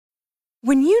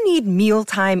When you need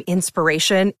mealtime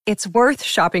inspiration, it's worth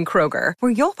shopping Kroger,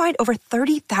 where you'll find over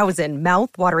 30,000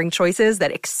 mouth-watering choices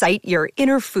that excite your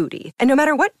inner foodie. And no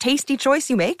matter what tasty choice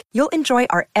you make, you'll enjoy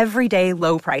our everyday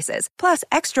low prices, plus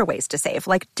extra ways to save,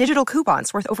 like digital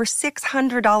coupons worth over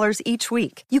 $600 each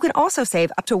week. You can also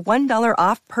save up to $1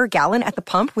 off per gallon at the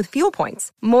pump with fuel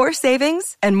points. More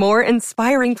savings and more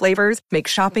inspiring flavors make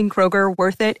shopping Kroger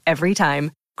worth it every time.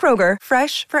 Kroger,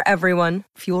 fresh for everyone.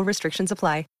 Fuel restrictions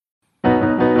apply.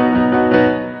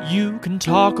 You can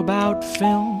talk about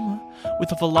film with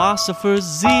a philosopher's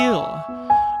zeal,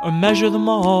 or measure them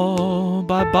all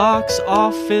by box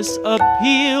office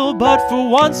appeal. But for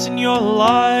once in your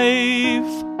life,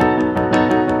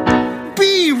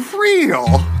 be real!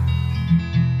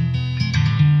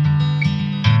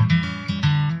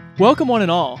 Welcome one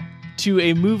and all to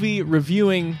a movie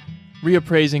reviewing,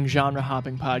 reappraising,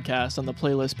 genre-hopping podcast on the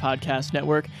Playlist Podcast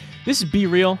Network. This is Be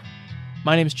Real.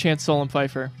 My name is Chance Solon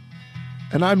Pfeiffer.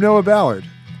 And I'm Noah Ballard.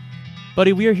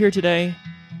 Buddy, we are here today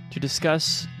to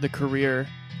discuss the career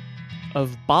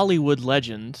of Bollywood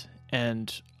legend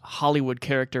and Hollywood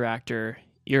character actor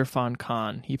Irrfan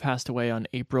Khan. He passed away on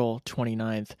April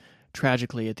 29th,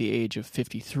 tragically at the age of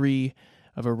 53,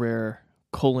 of a rare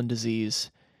colon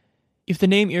disease. If the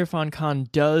name Irrfan Khan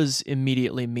does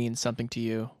immediately mean something to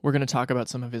you, we're going to talk about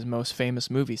some of his most famous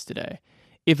movies today.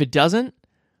 If it doesn't,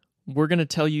 we're going to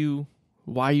tell you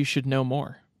why you should know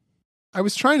more. I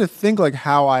was trying to think like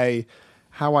how I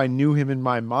knew him in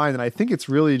my mind, and I think it's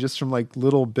really just from like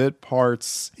little bit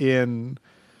parts in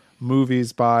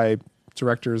movies by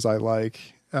directors I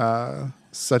like,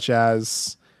 such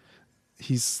as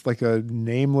he's like a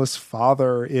nameless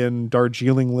father in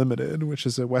Darjeeling Limited, which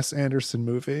is a Wes Anderson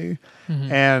movie.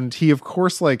 Mm-hmm. And he, of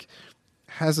course, like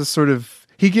has a sort of,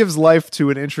 he gives life to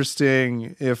an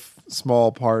interesting, if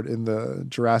small, part in the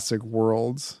Jurassic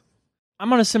World.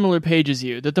 I'm on a similar page as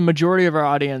you, that the majority of our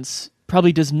audience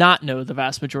probably does not know the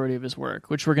vast majority of his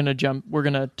work, which we're going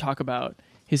to talk about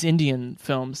his Indian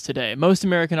films today. Most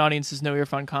American audiences know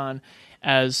Irrfan Khan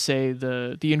as, say,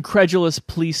 the incredulous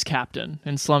police captain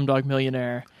in Slumdog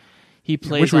Millionaire. He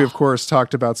plays, which we of course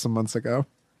talked about some months ago.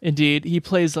 Indeed, he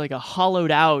plays like a hollowed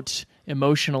out,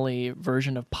 emotionally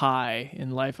version of Pi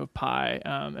in Life of Pi,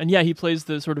 and yeah, he plays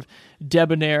the sort of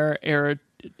debonair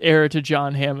heir to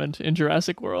John Hammond in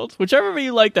Jurassic World, whichever way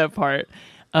you like that part.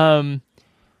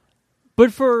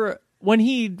 But for when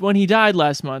he died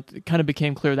last month, it kind of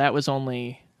became clear that was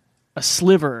only a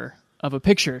sliver of a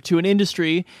picture to an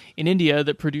industry in India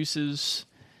that produces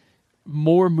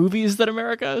more movies than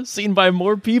America, seen by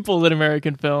more people than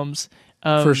American films.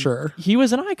 For sure. He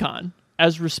was an icon,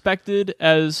 as respected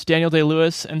as Daniel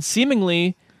Day-Lewis, and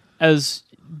seemingly as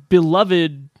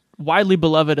widely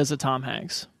beloved as a Tom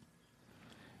Hanks.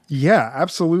 Yeah,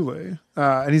 absolutely.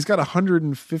 And he's got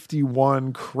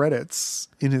 151 credits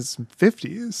in his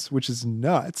 50s, which is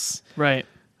nuts. Right.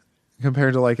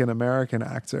 Compared to like an American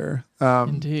actor.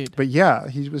 Indeed. But yeah,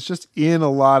 he was just in a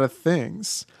lot of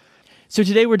things. So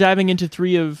today we're diving into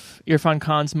three of Irrfan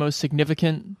Khan's most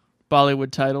significant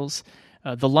Bollywood titles.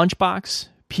 The Lunchbox,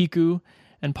 Piku,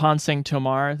 and Pawn Singh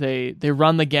Tomar. They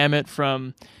run the gamut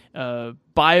from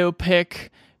biopic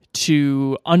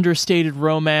to understated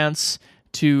romance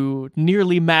to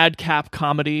nearly madcap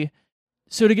comedy.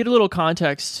 So to get a little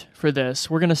context for this,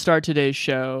 we're going to start today's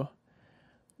show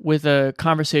with a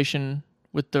conversation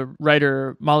with the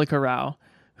writer Malika Rao,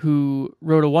 who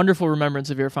wrote a wonderful remembrance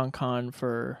of Irrfan Khan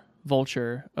for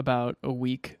Vulture about a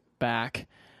week back.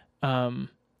 And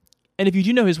if you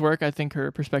do know his work, I think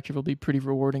her perspective will be pretty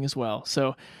rewarding as well.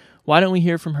 So why don't we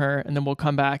hear from her, and then we'll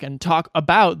come back and talk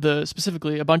about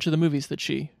specifically a bunch of the movies that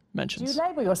she mentions. Do you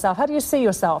label yourself? How do you see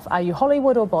yourself? Are you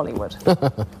Hollywood or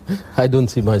Bollywood? I don't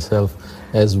see myself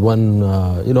as one,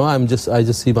 I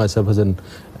just see myself as an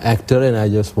actor, and I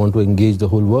just want to engage the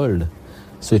whole world.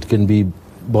 So it can be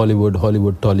Bollywood,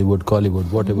 Hollywood, Tollywood, Collywood,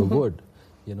 whatever would.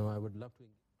 I would love to.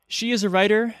 She is a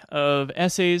writer of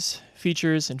essays,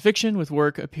 features, and fiction, with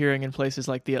work appearing in places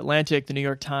like The Atlantic, The New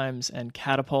York Times, and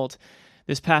Catapult.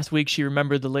 This past week, she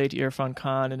remembered the late Irrfan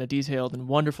Khan in a detailed and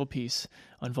wonderful piece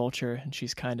on Vulture, and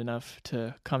she's kind enough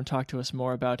to come talk to us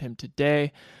more about him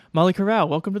today. Malika Rao,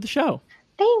 welcome to the show.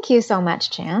 Thank you so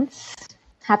much, Chance.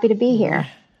 Happy to be here.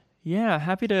 Yeah,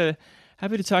 happy to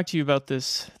talk to you about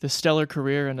this stellar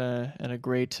career and a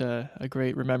great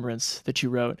remembrance that you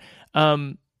wrote.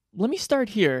 Let me start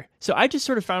here. So I just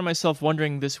sort of found myself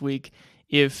wondering this week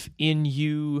if in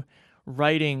you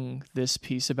writing this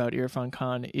piece about Irrfan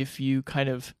Khan, if you kind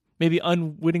of maybe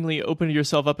unwittingly opened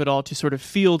yourself up at all to sort of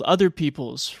field other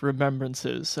people's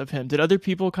remembrances of him? Did other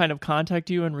people kind of contact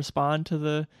you and respond to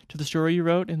the story you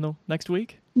wrote in the next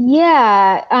week?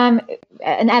 Yeah,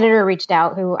 an editor reached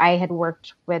out who I had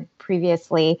worked with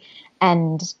previously,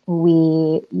 and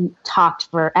we talked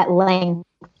at length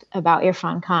about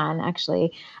Irrfan Khan,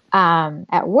 actually,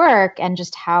 at work, and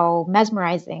just how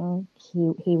mesmerizing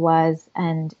he was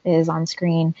and is on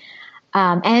screen.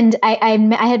 And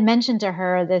I had mentioned to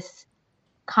her this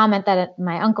comment that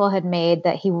my uncle had made,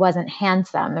 that he wasn't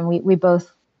handsome, and we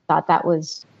both thought that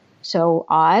was so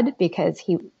odd, because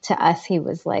to us he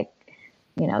was like,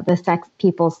 the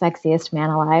people's sexiest man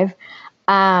alive.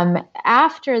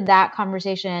 After that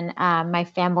conversation, my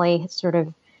family sort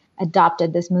of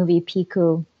adopted this movie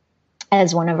Piku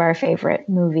as one of our favorite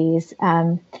movies.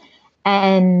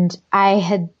 And I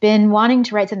had been wanting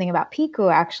to write something about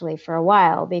Piku actually for a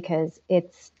while, because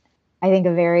it's, I think,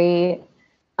 a very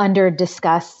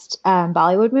under-discussed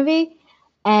Bollywood movie,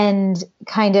 and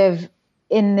kind of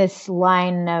in this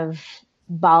line of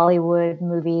Bollywood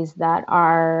movies that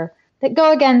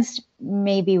go against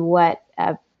maybe what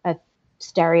a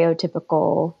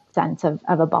stereotypical sense of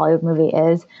a Bollywood movie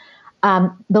is.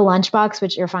 The Lunchbox,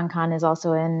 which Irrfan Khan is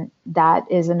also in, that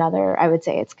is another, I would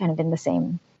say it's kind of in the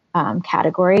same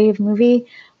category of movie.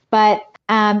 But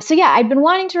so yeah, I'd been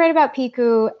wanting to write about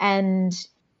Piku, and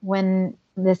when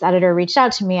this editor reached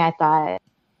out to me, I thought,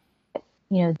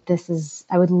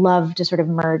 I would love to sort of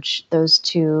merge those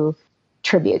two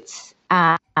tributes,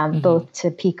 both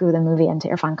to Piku, the movie, and to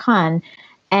Irrfan Khan.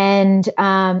 And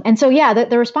so, yeah,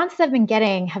 the responses I've been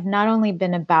getting have not only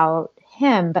been about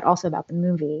him, but also about the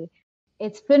movie.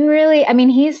 It's been really, I mean,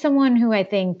 he's someone who I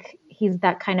think he's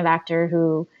that kind of actor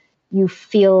who you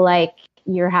feel like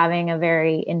you're having a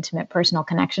very intimate personal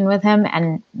connection with him,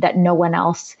 and that no one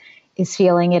else is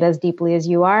feeling it as deeply as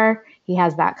you are. He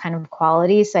has that kind of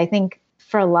quality. So I think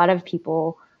for a lot of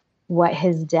people, what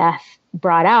his death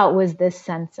brought out was this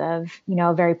sense of,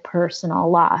 a very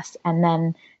personal loss. And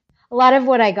then a lot of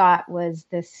what I got was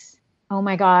this, oh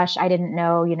my gosh, I didn't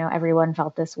know, everyone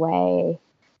felt this way.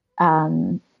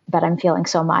 But I'm feeling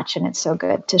so much, and it's so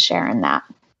good to share in that.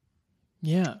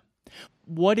 Yeah.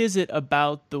 What is it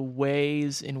about the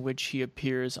ways in which he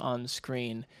appears on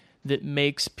screen that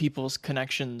makes people's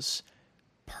connections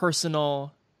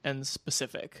personal and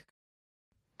specific?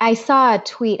 I saw a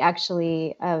tweet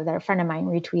actually that a friend of mine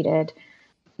retweeted,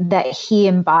 that he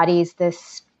embodies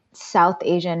this South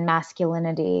Asian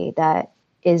masculinity that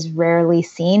is rarely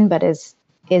seen, but is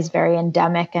very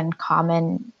endemic and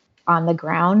common on the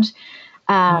ground.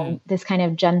 This kind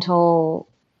of gentle,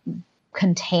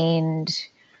 contained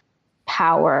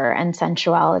power and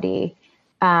sensuality.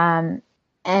 So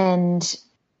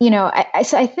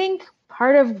I think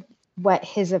part of what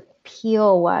his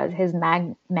appeal was, his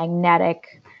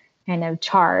magnetic kind of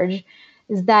charge,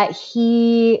 is that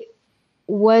he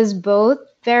was both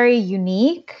very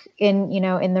unique in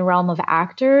the realm of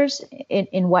actors,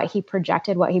 in what he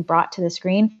projected, what he brought to the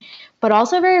screen, but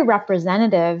also very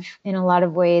representative in a lot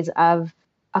of ways of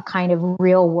a kind of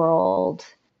real world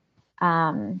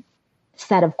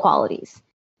set of qualities.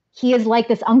 He is like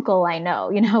this uncle I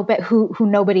know, but who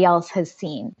nobody else has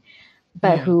seen,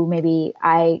 but who maybe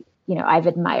I've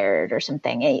admired or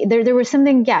something. There was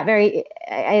something, very,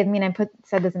 I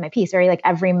said this in my piece, very like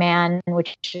Everyman,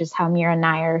 which is how Meera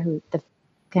Nair, who the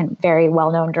kind of very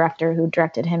well-known director who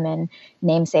directed him in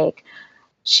Namesake,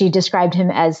 she described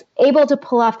him as able to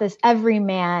pull off this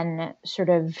everyman sort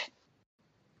of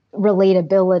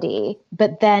relatability,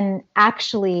 but then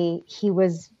actually he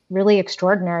was really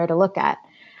extraordinary to look at.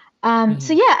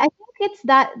 So yeah, I think it's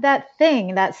that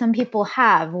thing that some people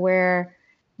have where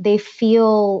they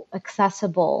feel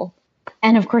accessible,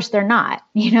 and of course they're not,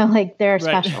 like they're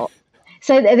special.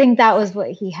 So I think that was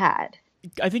what he had.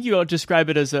 I think you describe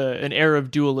it as an air of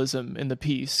dualism in the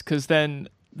piece, because then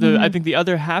I think the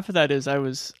other half of that is I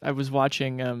was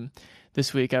watching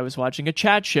this week. I was watching a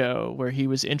chat show where he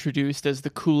was introduced as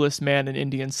the coolest man in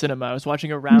Indian cinema. I was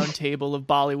watching a round table of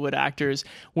Bollywood actors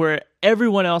where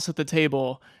everyone else at the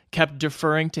table kept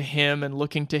deferring to him and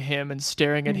looking to him and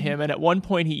staring at him. And at one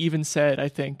point he even said, I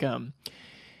think,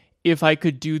 if I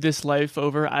could do this life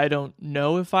over, I don't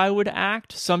know if I would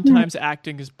act. Sometimes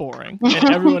acting is boring. And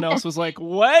everyone else was like,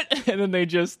 what? And then they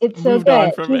just moved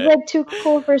on from it. He's like too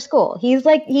cool for school. He's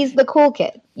the cool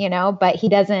kid, but he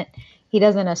doesn't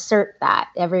assert that.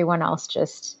 Everyone else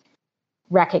just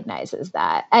recognizes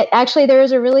that. Actually, there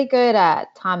was a really good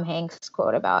Tom Hanks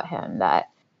quote about him that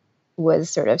was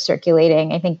sort of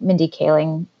circulating. I think Mindy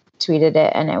Kaling tweeted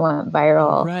it and it went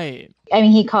viral. Right. I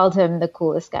mean, he called him the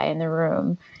coolest guy in the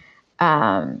room.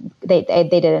 They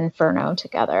did Inferno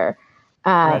together.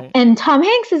 Right. And Tom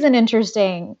Hanks is an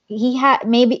interesting, he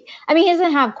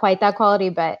doesn't have quite that quality,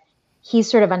 but he's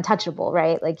sort of untouchable,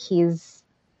 right? Like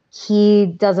he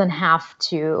doesn't have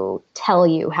to tell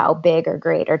you how big or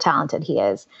great or talented he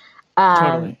is.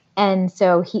 Totally. And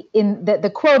so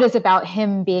the quote is about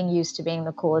him being used to being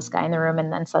the coolest guy in the room.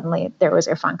 And then suddenly there was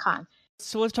Irfan Khan.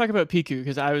 So let's talk about Piku,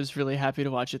 because I was really happy to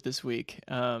watch it this week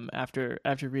after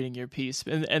reading your piece.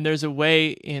 And there's a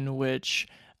way in which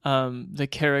the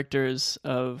characters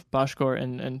of Bashkor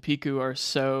and Piku are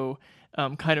so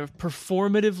kind of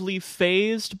performatively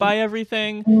phased by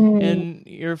everything. And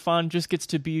Irfan just gets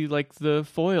to be like the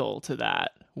foil to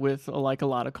that with like a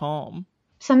lot of calm.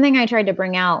 Something I tried to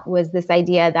bring out was this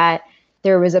idea that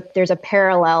there's a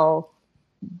parallel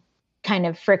kind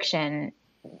of friction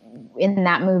in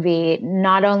that movie,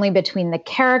 not only between the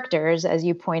characters, as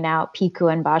you point out,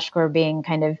 Piku and Bashkor being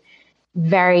kind of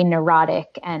very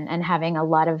neurotic and having a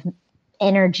lot of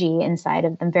energy inside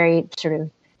of them, very sort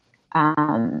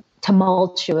of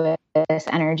tumultuous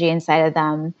energy inside of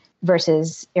them,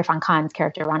 versus Irfan Khan's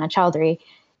character, Rana Chaudhry.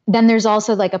 Then there's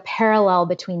also like a parallel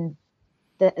between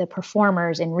the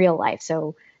performers in real life.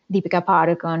 So Deepika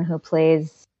Padukone, who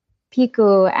plays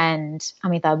Piku, and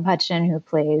Amitabh Bachchan, who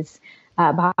plays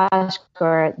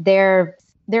Bhaskar, they're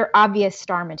obvious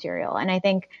star material. And I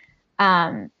think,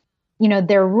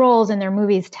 their roles in their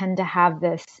movies tend to have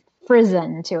this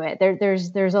frisson to it.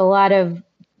 There's a lot of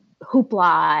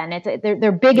hoopla, and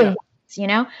they're big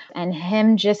events, and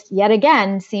him just yet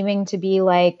again seeming to be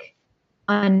like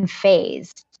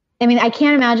unfazed. I mean, I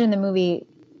can't imagine the movie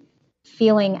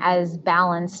feeling as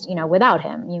balanced, without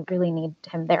him. You really need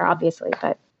him there, obviously,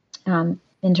 but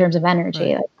in terms of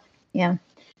energy, right. Yeah.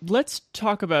 Let's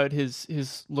talk about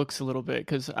his looks a little bit,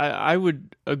 because I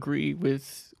would agree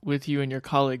with you and your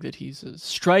colleague that he's a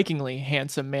strikingly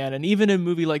handsome man. And even in a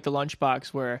movie like The Lunchbox,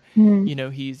 where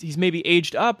he's maybe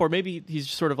aged up, or maybe he's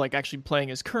sort of like actually playing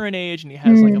his current age, and he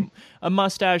has like a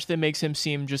mustache that makes him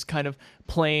seem just kind of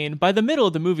plain. By the middle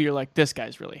of the movie, you're like, this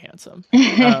guy's really handsome.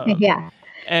 Yeah.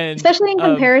 And especially in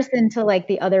comparison to like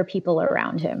the other people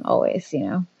around him, always,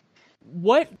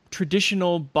 What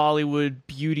traditional Bollywood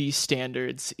beauty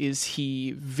standards is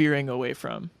he veering away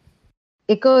from?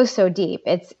 It goes so deep.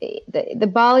 It's the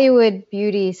Bollywood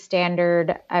beauty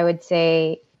standard, I would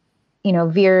say,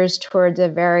 veers towards a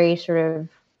very sort of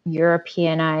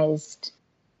Europeanized,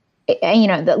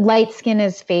 the light skin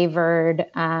is favored,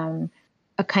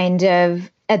 a kind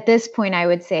of, at this point, I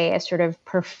would say a sort of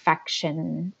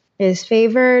perfection is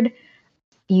favored.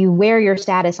 You wear your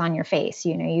status on your face,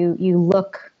 you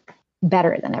look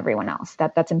better than everyone else.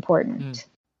 That's important.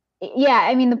 Yeah.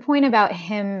 I mean, the point about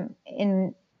him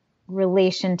in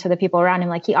relation to the people around him,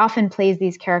 like he often plays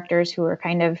these characters who are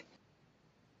kind of,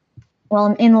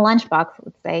 well, in the Lunchbox,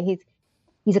 let's say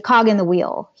he's a cog in the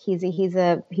wheel. He's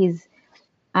a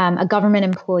government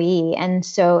employee. And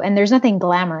there's nothing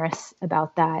glamorous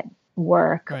about that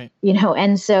work, right.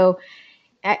 And so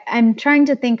I'm trying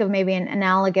to think of maybe an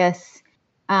analogous,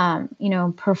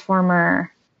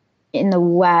 performer in the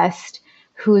West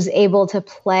who's able to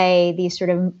play these sort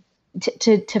of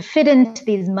to fit into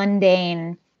these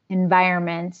mundane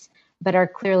environments, but are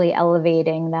clearly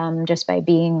elevating them just by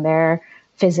being there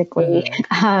physically.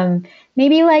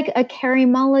 Maybe like a Carey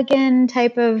Mulligan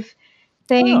type of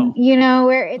thing,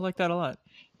 where I like that a lot.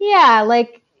 Yeah,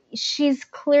 like she's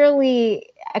clearly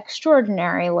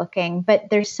extraordinary looking, but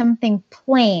there's something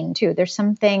plain too. There's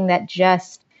something that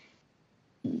just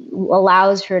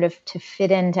allows her to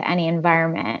fit into any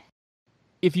environment.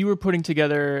 If you were putting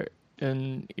together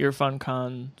an Irfan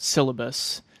Khan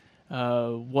syllabus,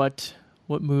 what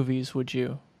movies would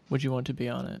you want to be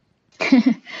on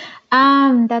it?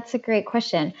 That's a great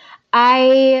question.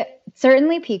 I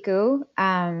certainly Piku,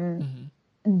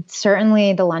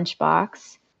 certainly The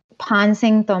Lunchbox, Pan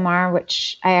Singh Tomar,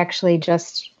 which I actually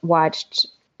just watched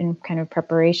in kind of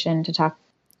preparation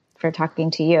for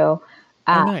talking to you.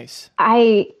 Oh, nice.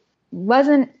 I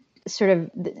wasn't sort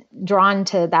of drawn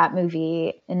to that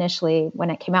movie initially when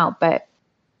it came out, but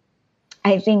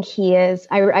I think he is.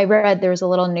 I read there was a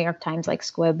little New York Times like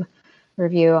squib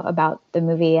review about the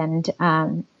movie, and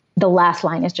the last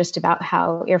line is just about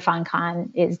how Irfan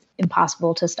Khan is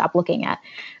impossible to stop looking at.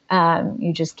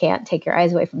 You just can't take your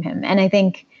eyes away from him. And I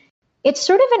think it's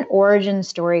sort of an origin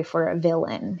story for a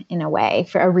villain in a way,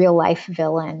 for a real life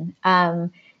villain.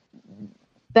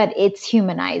 But it's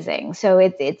humanizing. So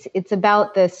it's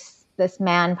about this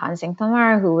man, Pan Singh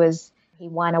Tomar, he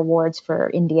won awards for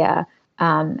India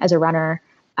as a runner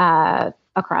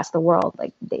across the world.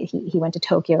 Like he went to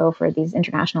Tokyo for these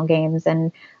international games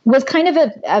and was kind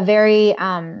of a very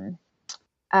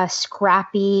a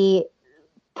scrappy,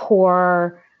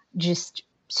 poor, just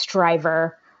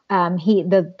striver.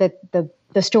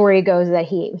 The story goes that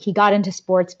he got into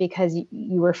sports because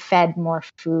you were fed more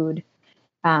food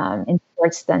in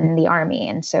sports than the army,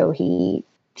 and so he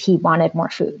wanted more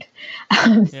food.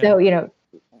 So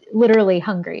literally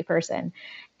hungry person,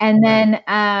 and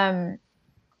then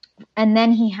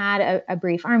he had a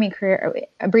brief army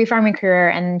career,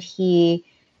 and he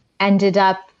ended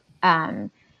up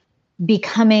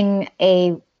becoming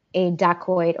a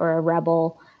dacoit or a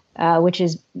rebel, which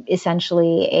is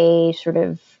essentially a sort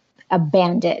of a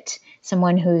bandit,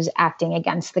 someone who's acting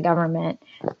against the government.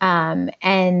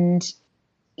 And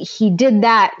he did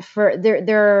that for,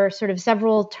 there are sort of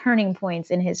several turning points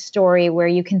in his story where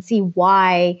you can see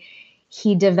why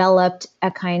he developed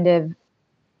a kind of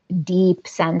deep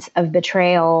sense of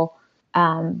betrayal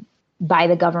by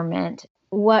the government.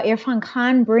 What Irrfan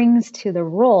Khan brings to the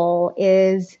role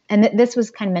is, and this was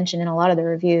kind of mentioned in a lot of the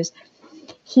reviews,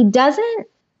 he doesn't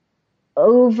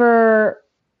over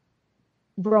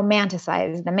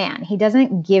romanticize the man. He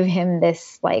doesn't give him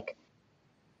this like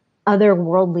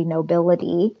otherworldly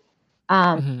nobility,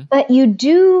 but you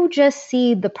do just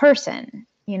see the person,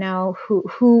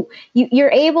 who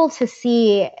you're able to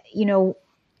see,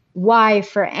 why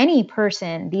for any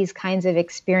person these kinds of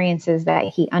experiences that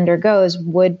he undergoes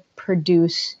would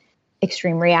produce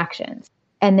extreme reactions.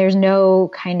 And there's no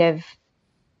kind of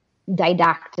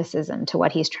didacticism to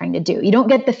what he's trying to do. You don't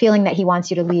get the feeling that he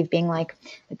wants you to leave being like,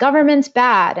 the government's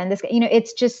bad and this,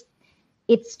 it's just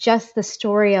the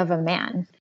story of a man.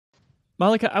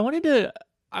 Malika, I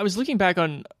was looking back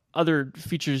on other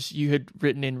features you had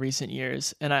written in recent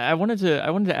years, and I wanted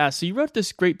to ask, so you wrote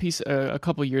this great piece a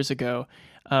couple years ago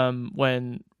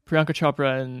when Priyanka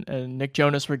Chopra and Nick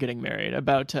Jonas were getting married,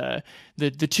 about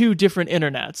the two different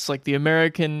internets, like the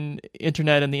American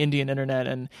internet and the Indian internet,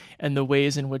 and the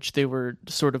ways in which they were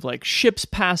sort of like ships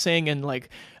passing, and like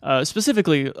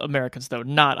specifically Americans though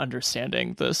not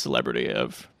understanding the celebrity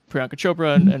of Priyanka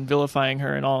Chopra and vilifying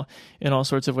her in all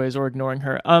sorts of ways, or ignoring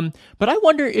her. But I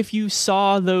wonder if you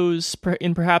saw those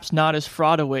in perhaps not as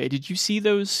fraught a way. Did you see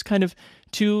those kind of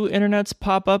two internets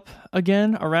pop up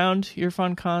again around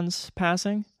Irrfan Khan's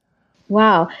passing?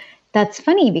 Wow, that's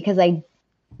funny because I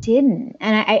didn't,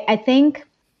 and I think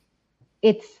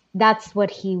that's what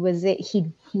he was.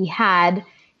 He had,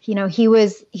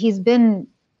 he's been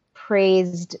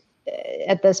praised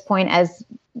at this point as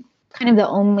kind of the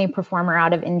only performer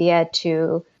out of India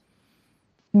to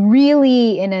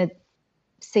really, in a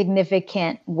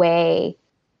significant way,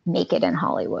 make it in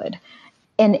Hollywood.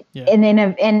 And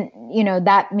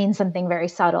that means something very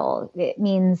subtle. It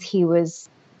means he was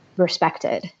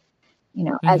respected,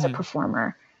 as a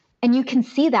performer. And you can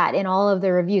see that in all of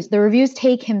the reviews. The reviews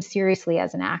take him seriously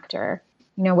as an actor,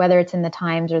 whether it's in the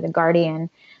Times or the Guardian.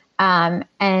 And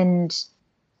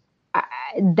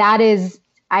that is,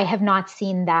 I have not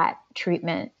seen that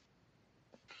treatment,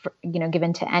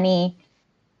 given to any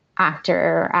actor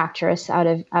or actress out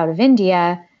of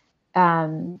India.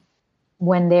 When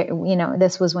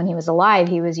this was when he was alive,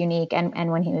 he was unique,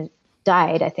 and when he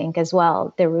died, I think as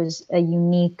well, there was a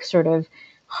unique sort of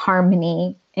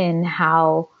harmony in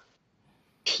how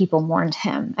people mourned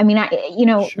him. I mean, sure.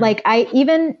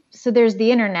 So there's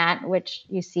the internet, which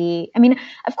you see. I mean,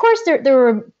 of course, there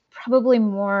were probably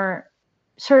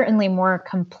certainly more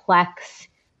complex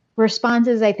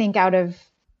responses, I think, out of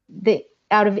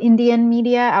Indian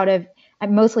media, out of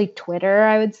mostly Twitter,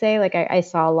 I would say. Like I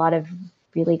saw a lot of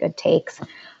really good takes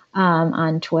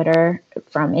on Twitter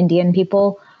from Indian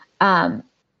people. But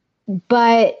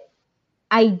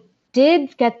I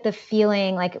did get the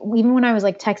feeling, like even when I was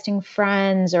like texting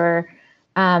friends or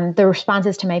the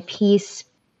responses to my piece,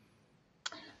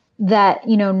 that,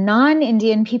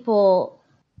 non-Indian people,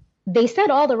 they said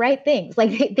all the right things.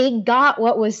 Like they got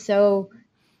what was so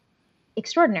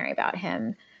extraordinary about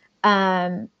him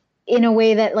in a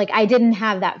way that, like, I didn't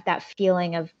have that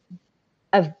feeling of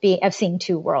seeing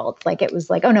two worlds. Like it was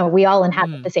like, oh no, we all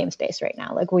inhabit the same space right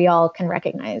now. Like we all can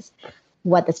recognize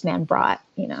what this man brought,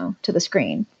 to the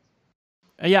screen.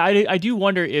 Yeah, I do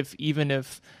wonder if even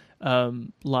if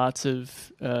lots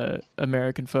of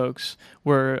American folks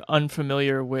were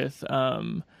unfamiliar with,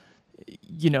 a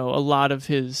lot of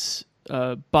his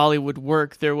Bollywood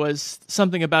work, there was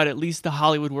something about at least the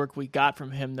Hollywood work we got from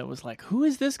him that was like, who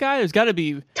is this guy? There's got to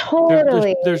be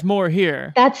totally. There's more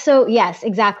here. That's so, yes,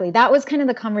 exactly. That was kind of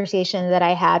the conversation that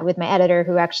I had with my editor,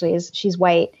 who actually she's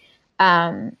white.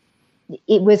 I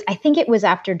think it was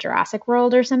after Jurassic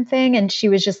World or something, and she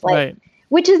was just like, right.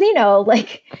 Which is, he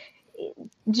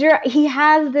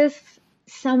has this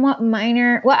somewhat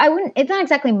minor, it's not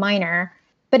exactly minor,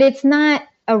 but it's not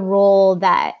a role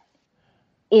that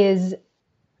is,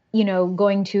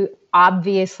 going to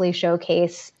obviously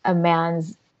showcase a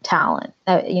man's talent.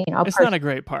 It's not a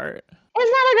great part.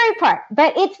 It's not a great part,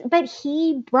 but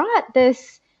he brought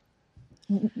this,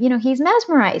 he's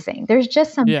mesmerizing. There's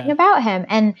just something about him.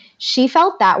 And she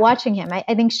felt that watching him. I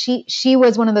think she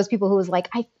was one of those people who was like,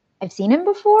 I've seen him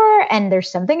before and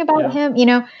there's something about him,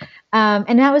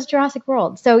 and that was Jurassic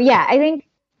World. So yeah, I think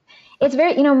it's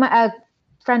very, a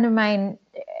friend of mine,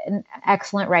 an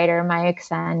excellent writer, Mike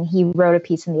Sen, he wrote a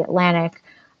piece in the Atlantic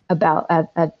about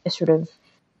a sort of,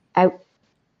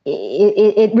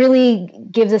 it really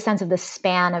gives a sense of the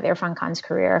span of Irrfan Khan's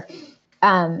career.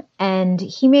 And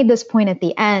he made this point at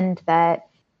the end that,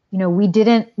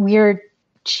 we're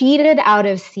cheated out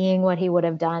of seeing what he would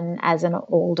have done as an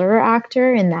older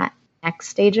actor in that next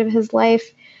stage of his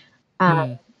life, 60s,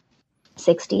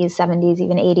 70s,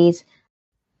 even 80s.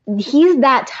 He's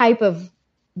that type of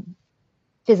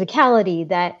physicality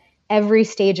that every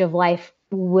stage of life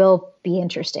will be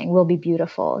interesting, will be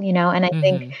beautiful, and I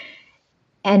think,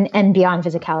 and beyond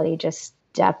physicality, just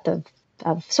depth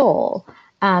of soul.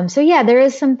 So yeah, there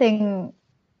is something,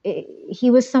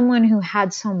 he was someone who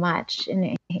had so much,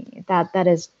 and that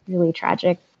is really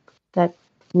tragic that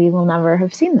we will never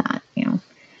have seen that,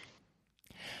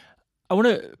 I want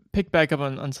to pick back up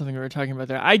on something we were talking about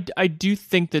there. I do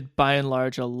think that by and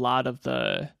large, a lot of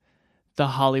the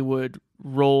Hollywood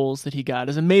roles that he got,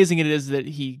 as amazing it is that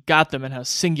he got them and how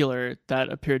singular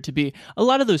that appeared to be, a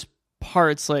lot of those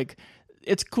parts, like,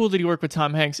 it's cool that he worked with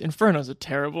Tom Hanks. Inferno's a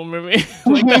terrible movie.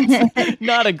 Like, that's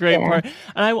not a great part.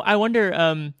 And I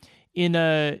wonder, in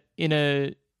a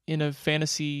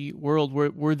fantasy world,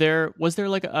 was there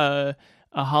like a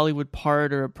Hollywood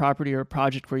part or a property or a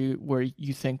project where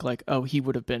you think like, oh, he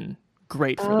would have been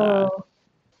great for that?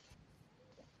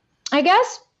 I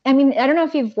guess. I mean, I don't know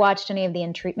if you've watched any of the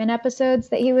In Treatment episodes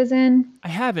that he was in. I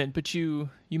haven't, but you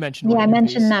mentioned. Yeah, I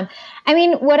mentioned them. I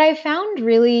mean, what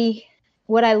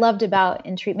I loved about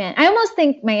In Treatment, I almost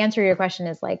think my answer to your question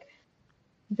is like,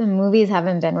 the movies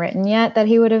haven't been written yet that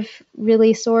he would have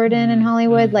really soared in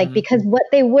Hollywood. Like, because what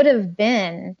they would have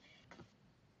been,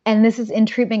 and this is In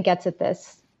Treatment gets at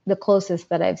this, the closest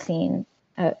that I've seen,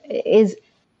 is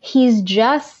he's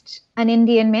just an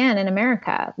Indian man in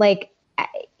America. Like,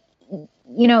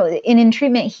 in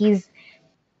Treatment,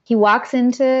 he walks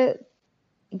into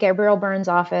Gabriel Byrne's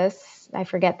office. I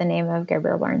forget the name of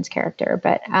Gabriel Byrne's character,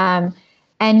 but,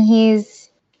 and he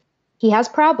has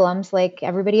problems like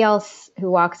everybody else who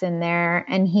walks in there.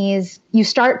 And you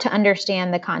start to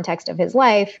understand the context of his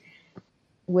life,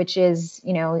 which is,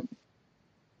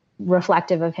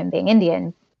 reflective of him being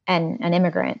Indian and an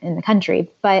immigrant in the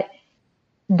country. But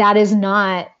that is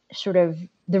not sort of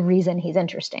the reason he's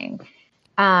interesting.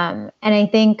 And I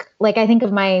think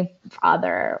of my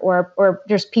father or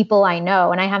just people I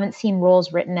know, and I haven't seen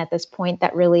roles written at this point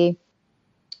that really,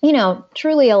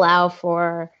 truly allow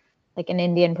for like an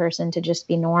Indian person to just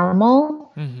be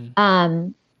normal,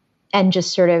 and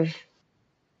just sort of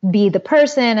be the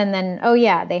person. And then, oh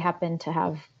yeah, they happen to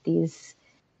have this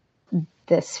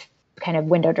kind of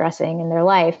window dressing in their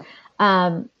life.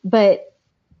 But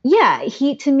yeah,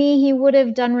 to me, he would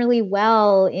have done really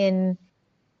well in,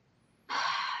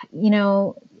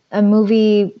 a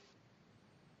movie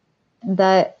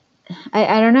that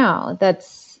I don't know,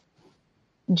 that's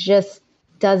just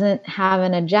doesn't have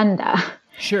an agenda.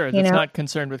 Sure, that's not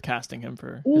concerned with casting him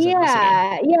for his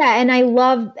ethnicity. Yeah, and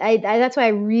I that's why I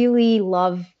really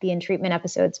love the In Treatment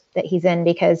episodes that he's in,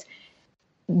 because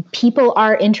people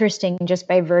are interesting just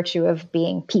by virtue of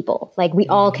being people. Like, we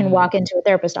all can walk into a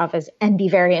therapist office and be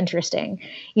very interesting,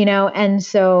 and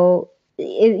so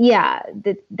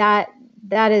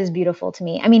that is beautiful to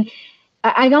me. I mean,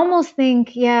 I almost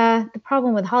think, the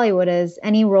problem with Hollywood is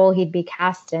any role he'd be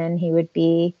cast in, he would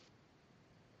be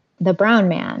the brown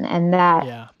man. And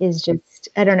that is just,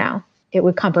 I don't know, it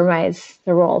would compromise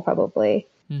the role probably.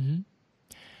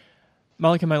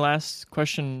 Malika, my last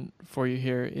question for you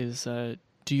here is,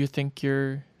 do you think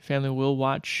your family will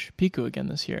watch Piku again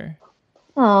this year?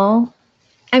 Oh,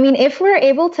 I mean, if we're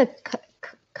able to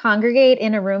congregate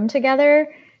in a room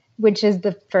together, which is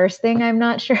the first thing I'm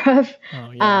not sure of. Oh,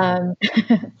 yeah.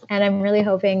 And I'm really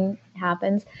hoping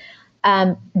happens.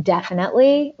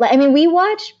 Definitely. I mean, we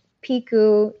watch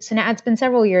Piku. So now it's been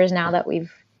several years now that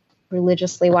we've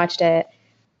religiously watched it,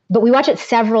 but we watch it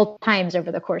several times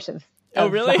over the course of oh,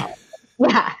 really?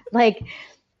 Yeah. Like,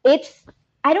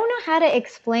 I don't know how to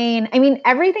explain. I mean,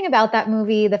 everything about that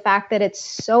movie, the fact that it's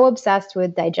so obsessed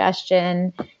with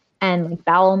digestion and like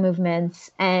bowel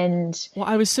movements. And well,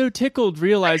 I was so tickled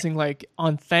realizing like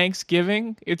on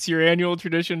Thanksgiving, it's your annual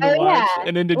tradition to watch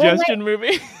an indigestion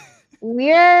movie.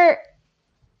 My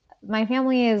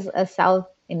family is a South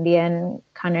Indian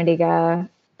Kannadiga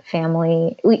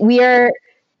family. We are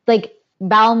like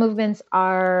bowel movements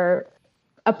are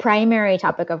a primary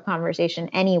topic of conversation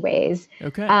anyways.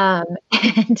 Okay.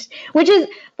 And which is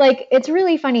like, it's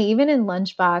really funny. Even in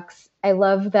Lunchbox, I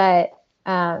love that.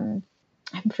 I'm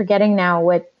forgetting now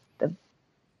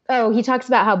he talks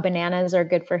about how bananas are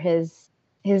good for his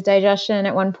digestion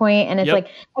at one point. And it's like,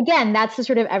 again, that's the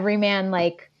sort of everyman,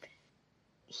 like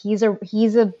he's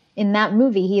in that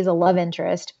movie, he's a love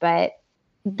interest, but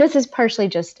this is partially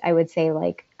just, I would say,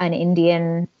 like an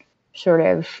Indian sort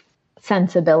of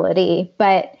sensibility,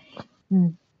 but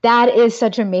that is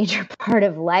such a major part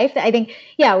of life that I think,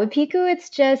 with Piku,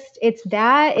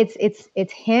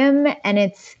 it's him, and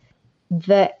it's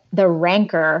the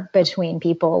rancor between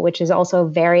people, which is also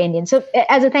very Indian. So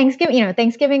as a Thanksgiving,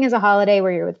 Thanksgiving is a holiday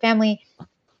where you're with family.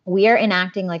 We are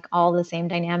enacting like all the same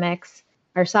dynamics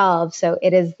ourselves. So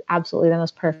it is absolutely the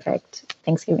most perfect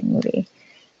Thanksgiving movie.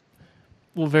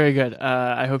 Well, very good.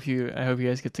 I hope you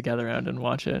guys get together and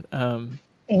watch it. Thank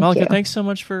Malika, you. thanks so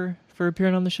much for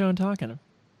appearing on the show and talking. It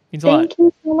means a lot. Thank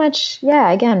you so much.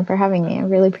 Again, for having me. I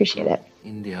really appreciate it.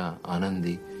 India,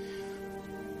 Anandi.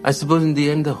 I suppose in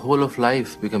the end, the whole of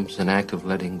life becomes an act of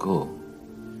letting go.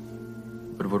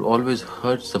 But what always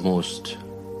hurts the most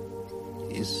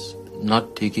is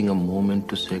not taking a moment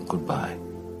to say goodbye.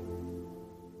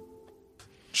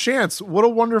 Chance, what a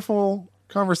wonderful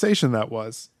conversation that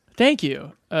was. Thank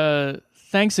you.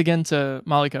 Thanks again to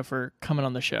Malika for coming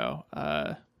on the show.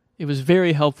 It was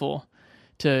very helpful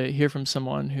to hear from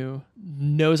someone who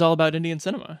knows all about Indian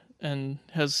cinema and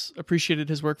has appreciated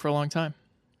his work for a long time.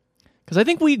 Because I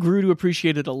think we grew to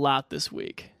appreciate it a lot this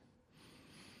week.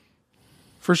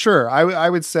 For sure. I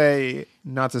would say,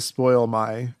 not to spoil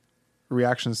my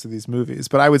reactions to these movies,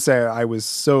 but I would say I was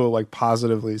so like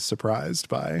positively surprised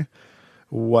by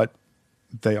what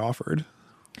they offered.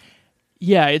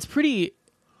 Yeah, it's pretty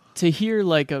to hear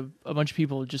like a bunch of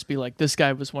people just be like, this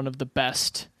guy was one of the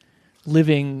best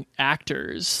living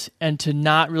actors, and to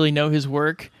not really know his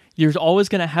work. You're always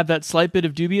going to have that slight bit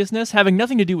of dubiousness, having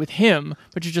nothing to do with him,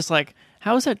 but you're just like,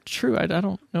 how is that true? I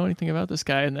don't know anything about this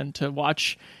guy. And then I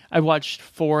watched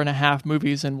 4.5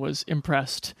 movies and was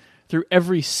impressed through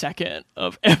every second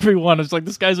of every one. It's like,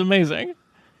 this guy's amazing.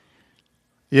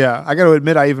 Yeah, I got to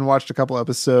admit, I even watched a couple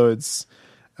episodes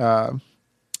on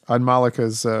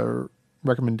Malika's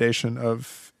recommendation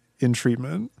of In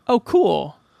Treatment. Oh,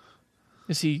 cool.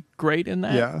 Is he great in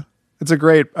that? Yeah. It's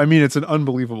an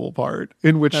unbelievable part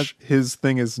in which his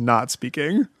thing is not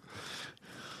speaking.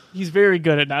 He's very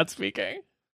good at not speaking.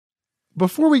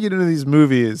 Before we get into these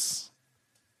movies,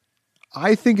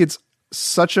 I think it's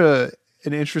such an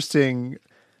interesting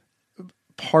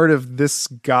part of this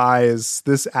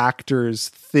actor's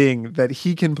thing that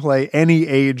he can play any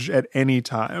age at any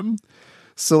time.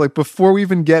 So like before we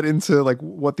even get into like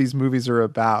what these movies are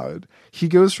about, he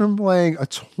goes from playing a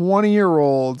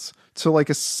 20-year-old to like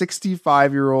a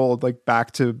 65-year-old, like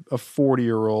back to a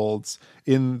 40-year-old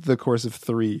in the course of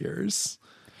 3 years.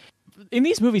 In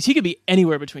these movies, he could be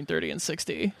anywhere between 30 and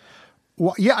 60.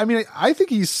 Well, yeah, I mean, I think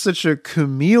he's such a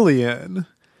chameleon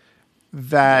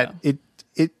that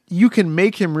you can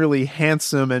make him really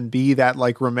handsome and be that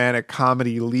like romantic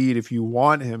comedy lead if you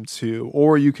want him to,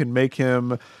 or you can make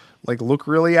him like look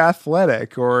really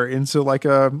athletic or into like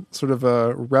a sort of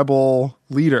a rebel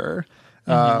leader.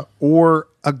 Or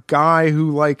a guy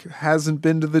who like hasn't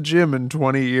been to the gym in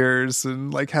 20 years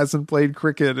and like hasn't played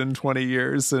cricket in 20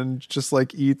 years and just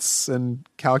like eats and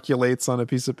calculates on a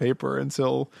piece of paper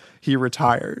until he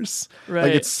retires. Right.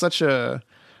 Like it's such a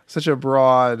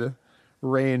broad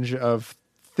range of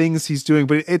things he's doing,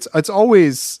 but it's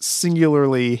always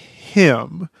singularly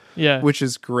him. Yeah. Which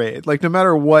is great. Like no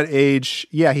matter what age,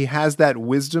 he has that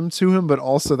wisdom to him, but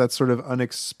also that sort of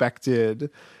unexpected,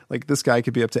 like this guy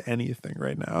could be up to anything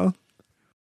right now.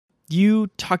 You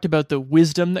talked about the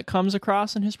wisdom that comes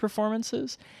across in his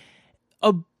performances.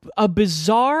 A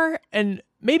bizarre and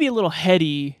maybe a little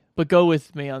heady, but go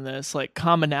with me on this, like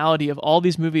commonality of all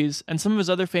these movies and some of his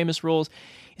other famous roles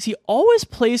is he always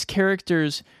plays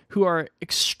characters who are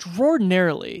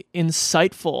extraordinarily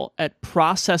insightful at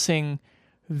processing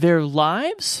their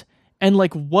lives and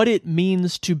like what it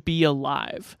means to be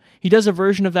alive. He does a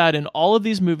version of that in all of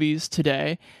these movies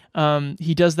today.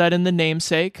 He does that in The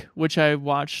Namesake, which I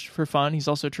watched for fun. He's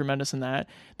also tremendous in that.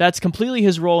 That's completely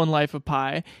his role in Life of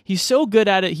Pi. He's so good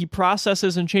at it, he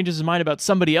processes and changes his mind about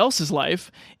somebody else's life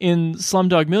in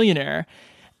Slumdog Millionaire.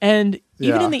 And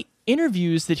even in the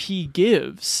interviews that he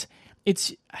gives,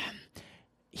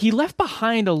 he left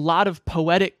behind a lot of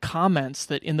poetic comments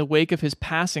that in the wake of his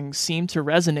passing seem to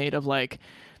resonate of like,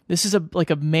 This is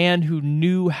a man who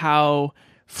knew how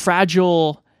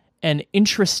fragile and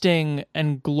interesting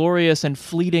and glorious and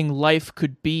fleeting life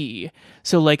could be.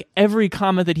 So like every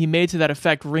comment that he made to that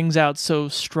effect rings out so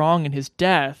strong in his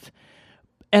death.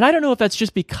 And I don't know if that's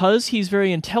just because he's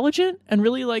very intelligent and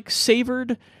really like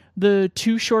savored the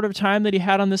too short of time that he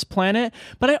had on this planet,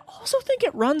 but I also think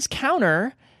it runs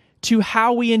counter to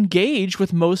how we engage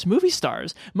with most movie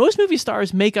stars. Most movie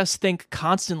stars make us think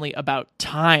constantly about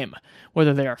time,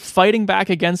 whether they are fighting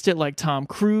back against it like Tom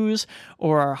Cruise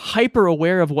or are hyper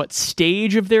aware of what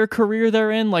stage of their career they're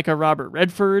in, like a Robert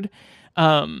Redford.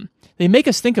 They make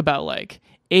us think about like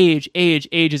age.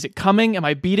 Is it coming? Am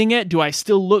I beating it? Do I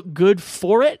still look good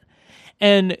for it?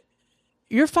 And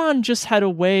Irrfan just had a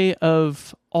way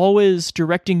of always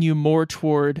directing you more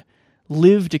toward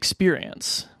lived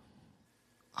experience.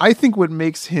 I think what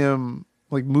makes him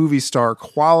like movie star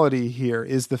quality here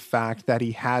is the fact that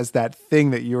he has that thing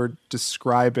that you're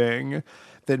describing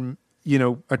that, you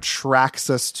know, attracts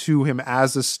us to him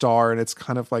as a star. And it's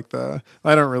kind of like the,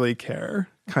 I don't really care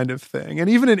kind of thing. And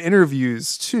even in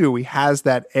interviews too, he has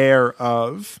that air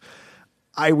of,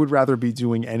 I would rather be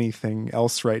doing anything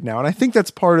else right now. And I think that's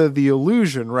part of the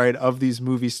illusion, right, of these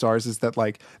movie stars is that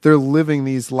like they're living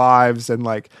these lives and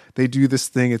like they do this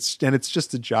thing. It's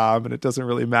just a job and it doesn't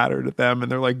really matter to them.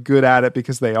 And they're like good at it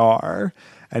because they are,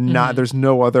 and not, there's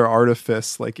no other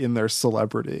artifice like in their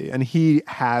celebrity. And he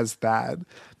has that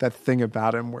thing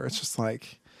about him where it's just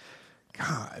like,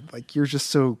 God, like you're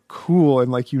just so cool.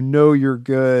 And like, you know, you're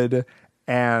good.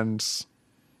 And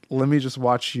let me just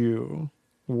watch you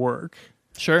work.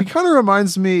 Sure. He kind of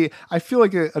reminds me, I feel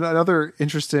like another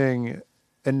interesting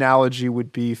analogy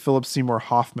would be Philip Seymour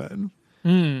Hoffman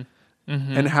and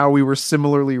how we were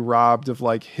similarly robbed of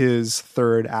like his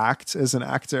third act as an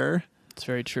actor. It's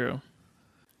very true.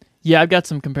 Yeah, I've got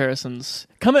some comparisons.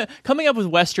 Coming up with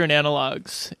Western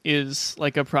analogs is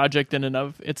like a project in and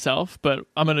of itself, but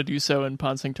I'm going to do so in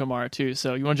Pansing Tomar too.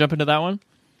 So you want to jump into that one?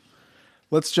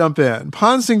 Let's jump in.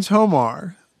 Pansing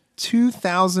Tomar,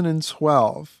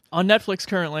 2012. On Netflix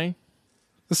currently.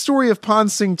 The story of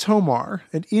Pansing Tomar,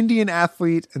 an Indian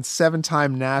athlete and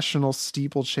 7-time national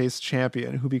steeplechase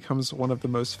champion who becomes one of the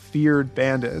most feared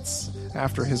bandits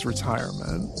after his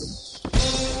retirement.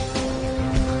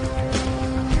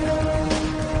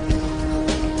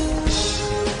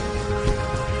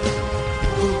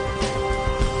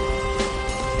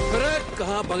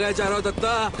 कहाँ भगाया जा रहा हो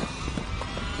दत्ता?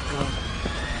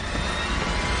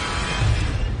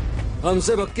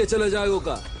 हमसे भग के चले जाओ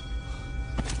का?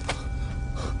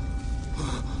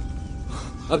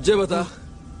 अब जे बता.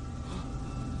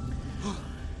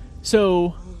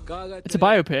 So it's a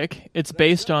biopic. It's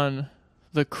based on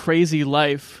the crazy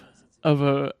life of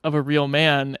a real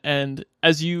man, and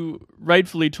as you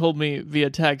rightfully told me via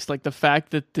text, like the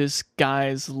fact that this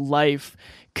guy's life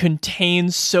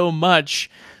contains so much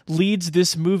leads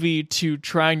this movie to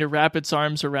trying to wrap its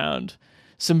arms around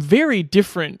some very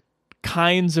different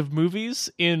kinds of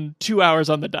movies in 2 hours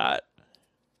on the dot.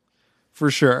 For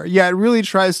sure. Yeah, it really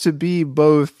tries to be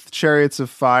both Chariots of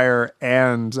Fire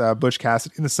and Butch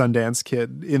Cassidy and the Sundance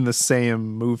Kid in the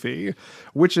same movie,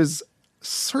 which is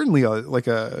certainly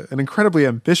an incredibly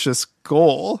ambitious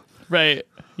goal. Right.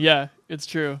 Yeah, it's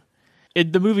true.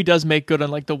 The movie does make good on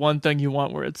like the one thing you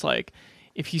want, where it's like,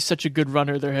 if he's such a good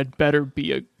runner, there had better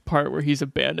be a part where he's a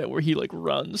bandit where he like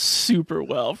runs super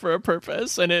well for a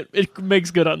purpose, and it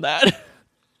makes good on that.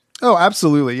 Oh,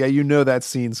 absolutely. Yeah, you know that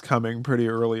scene's coming pretty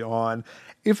early on.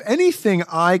 If anything,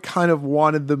 I kind of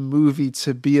wanted the movie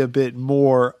to be a bit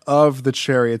more of the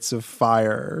Chariots of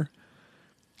Fire,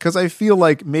 because I feel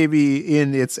like maybe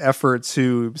in its effort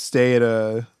to stay at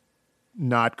a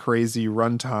not crazy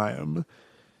runtime,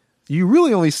 you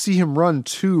really only see him run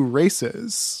 2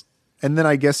 races. And then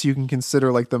I guess you can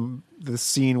consider like the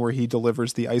scene where he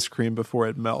delivers the ice cream before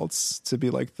it melts to be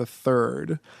like the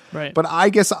third. Right. But I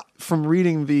guess from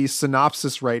reading the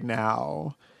synopsis right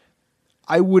now,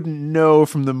 I wouldn't know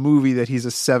from the movie that he's a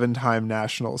 7-time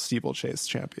national steeplechase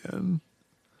champion.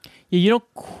 Yeah, you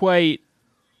don't quite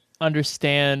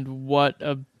understand what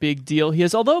a big deal he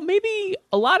is. Although maybe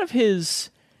a lot of his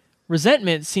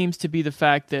resentment seems to be the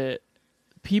fact that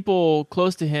people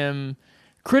close to him,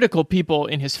 critical people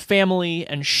in his family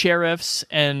and sheriffs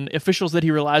and officials that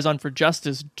he relies on for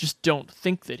justice, just don't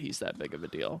think that he's that big of a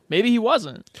deal. Maybe he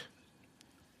wasn't.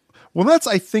 Well, that's,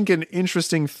 I think, an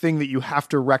interesting thing that you have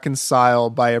to reconcile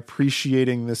by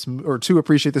appreciating this, or to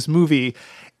appreciate this movie,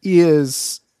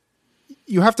 is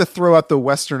you have to throw out the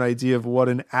Western idea of what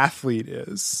an athlete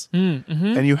is.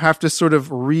 And you have to sort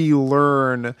of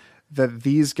relearn that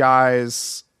these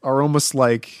guys are almost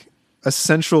like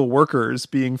essential workers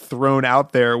being thrown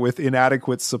out there with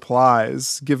inadequate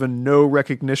supplies, given no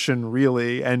recognition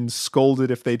really, and scolded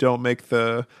if they don't make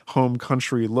the home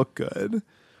country look good.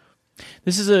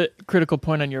 This is a critical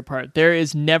point on your part. There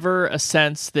is never a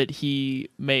sense that he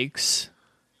makes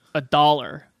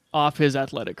 $1 off his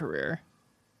athletic career.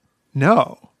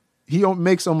 No, he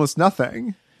makes almost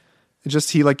nothing.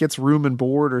 He like gets room and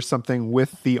board or something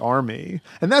with the army.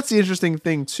 And that's the interesting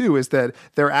thing too, is that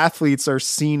their athletes are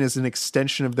seen as an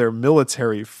extension of their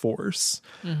military force,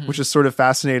 which is sort of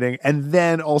fascinating. And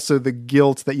then also the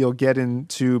guilt that you'll get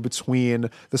into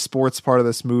between the sports part of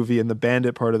this movie and the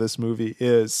bandit part of this movie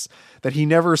is that he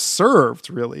never served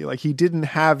really. Like he didn't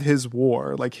have his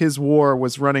war. Like his war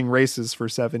was running races for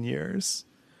 7 years.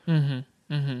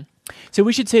 So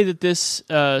we should say that this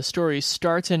story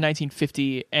starts in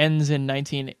 1950, ends in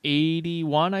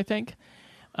 1981, I think.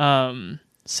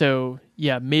 So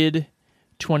yeah, mid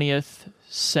 20th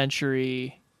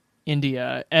century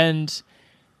India, and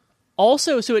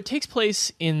also so it takes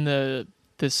place in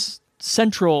this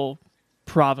central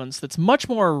province that's much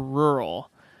more rural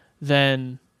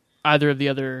than either of the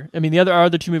other. I mean, our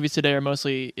other two movies today are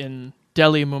mostly in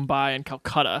Delhi, Mumbai, and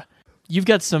Calcutta. You've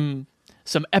got some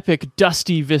epic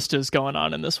dusty vistas going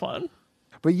on in this one.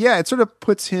 But yeah, it sort of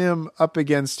puts him up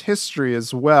against history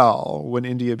as well when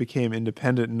India became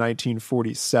independent in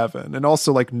 1947. And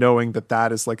also like knowing that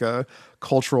that is like a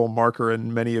cultural marker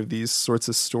in many of these sorts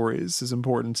of stories is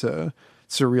important to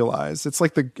realize. It's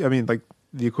like the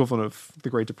equivalent of the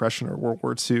Great Depression or World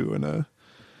War II in a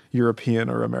European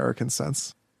or American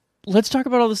sense. Let's talk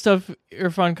about all the stuff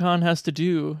Irrfan Khan has to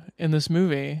do in this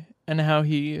movie and how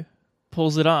he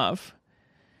pulls it off.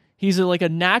 He's a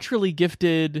naturally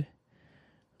gifted,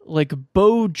 like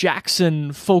Bo Jackson,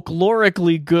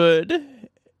 folklorically good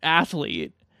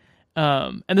athlete.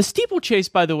 And the steeplechase,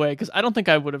 by the way, because I don't think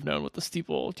I would have known what the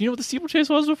steeple... Do you know what the steeplechase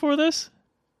was before this?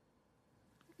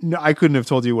 No, I couldn't have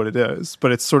told you what it is,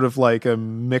 but it's sort of like a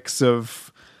mix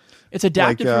of... It's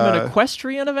adapted from an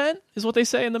equestrian event, is what they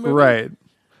say in the movie. Right.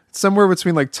 Somewhere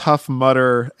between like Tough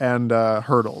Mudder and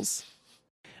hurdles.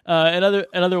 And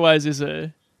otherwise is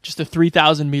just a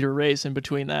 3,000 meter race in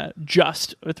between that.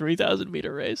 Just a 3,000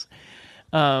 meter race.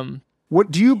 What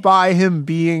do you buy him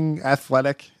being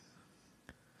athletic?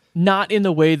 Not in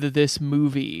the way that this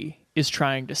movie is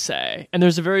trying to say. And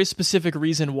there's a very specific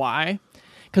reason why.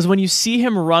 Because when you see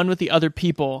him run with the other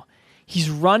people, he's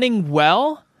running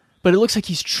well, but it looks like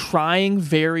he's trying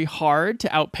very hard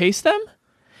to outpace them.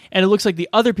 And it looks like the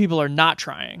other people are not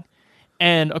trying.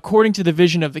 And according to the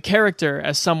vision of the character,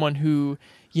 as someone who,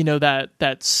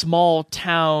 that small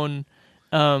town,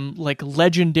 like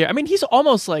legendary. I mean, he's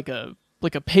almost like a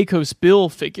Pecos Bill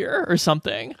figure or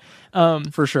something.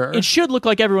 For sure. It should look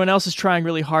like everyone else is trying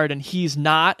really hard and he's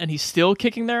not, and he's still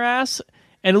kicking their ass.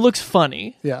 And it looks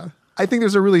funny. Yeah. I think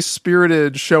there's a really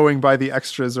spirited showing by the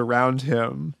extras around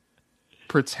him,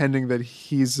 pretending that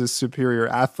he's a superior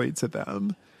athlete to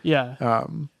them. Yeah.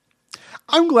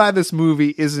 I'm glad this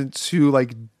movie isn't too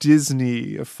like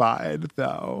Disney-ified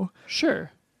though.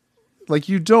 Sure. Like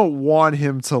you don't want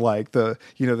him to like the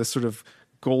sort of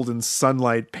golden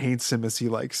sunlight paints him as he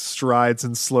like strides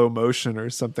in slow motion or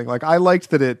something. Like I liked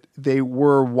that they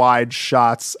were wide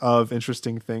shots of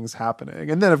interesting things happening.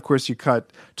 And then of course you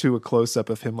cut to a close up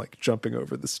of him like jumping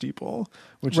over the steeple,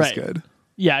 which is good.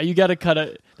 Yeah, you got to cut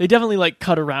it. They definitely like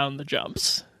cut around the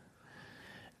jumps.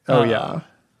 Oh yeah.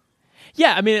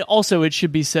 Yeah, I mean, also it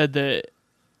should be said that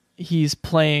he's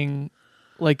playing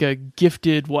like a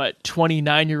gifted,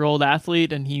 29-year-old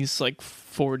athlete, and he's like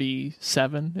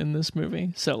 47 in this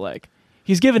movie. So like,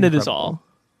 he's given it his all.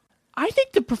 I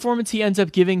think the performance he ends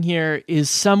up giving here is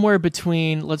somewhere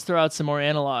between, let's throw out some more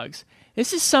analogs.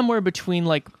 This is somewhere between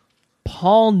like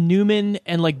Paul Newman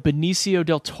and like Benicio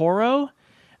del Toro.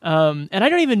 And I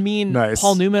don't even mean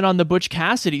Paul Newman on the Butch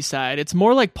Cassidy side. It's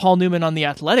more like Paul Newman on the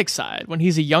athletic side when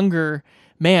he's a younger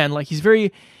man. Like he's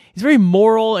very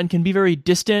moral and can be very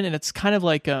distant. And it's kind of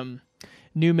like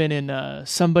Newman in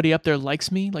Somebody Up There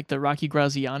Likes Me, like the Rocky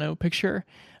Graziano picture.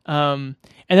 And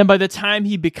then by the time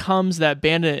he becomes that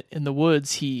bandit in the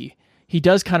woods, he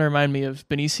does kind of remind me of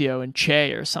Benicio and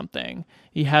Che or something.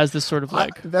 He has this sort of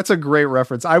like... That's a great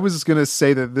reference. I was going to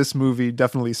say that this movie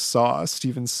definitely saw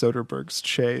Steven Soderbergh's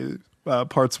Che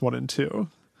parts 1 and 2.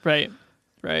 Right.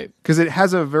 Because it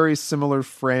has a very similar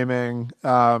framing.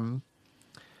 I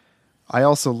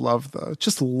also love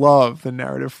the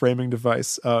narrative framing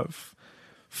device of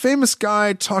famous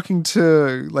guy talking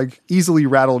to like easily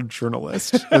rattled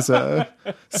journalist as a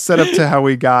setup to how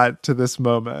we got to this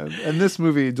moment. And this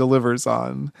movie delivers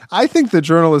on. I think the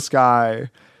journalist guy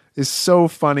is so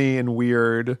funny and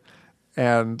weird,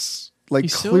 and like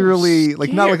He's so clearly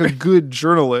like not like a scared. good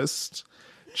journalist,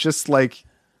 just like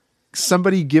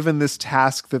somebody given this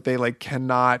task that they like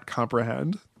cannot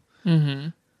comprehend.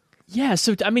 Yeah,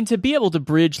 so I mean, to be able to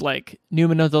bridge like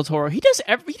Newman del Toro, he does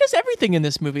everything in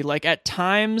this movie. Like at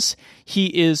times, he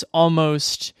is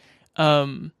almost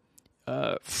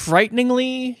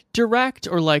frighteningly direct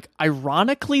or like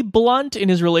ironically blunt in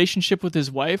his relationship with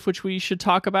his wife, which we should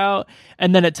talk about.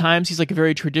 And then at times, he's like a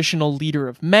very traditional leader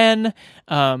of men.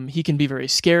 He can be very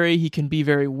scary. He can be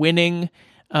very winning.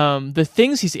 The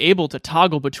things he's able to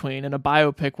toggle between in a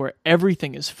biopic where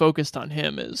everything is focused on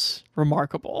him is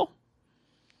remarkable.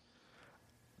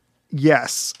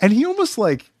 Yes. And he almost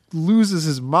like loses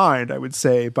his mind, I would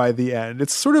say, by the end.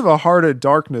 It's sort of a Heart of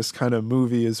Darkness kind of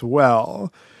movie as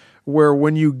well, where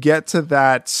when you get to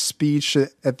that speech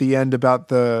at the end about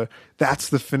that's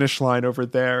the finish line over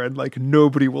there, and like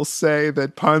nobody will say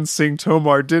that Pan Singh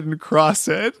Tomar didn't cross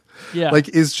it. Yeah. Like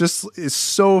is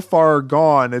so far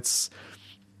gone. It's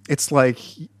like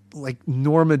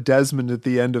Norma Desmond at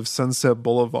the end of Sunset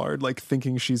Boulevard, like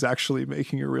thinking she's actually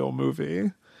making a real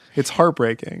movie. It's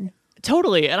heartbreaking.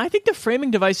 Totally. And I think the framing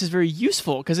device is very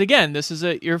useful because, again, this is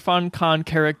a Irrfan Khan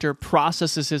character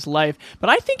processes his life.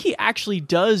 But I think he actually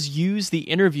does use the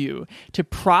interview to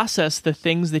process the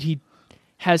things that he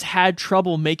has had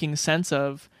trouble making sense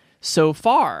of so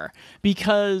far.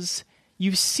 Because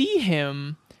you see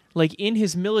him, like in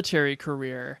his military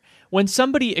career, when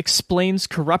somebody explains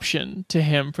corruption to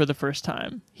him for the first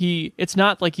time, it's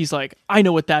not like he's like, I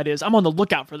know what that is. I'm on the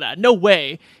lookout for that. No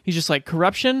way. He's just like,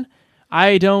 corruption?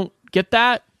 I don't get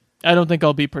that. I don't think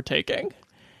I'll be partaking.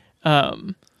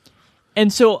 And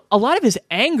so a lot of his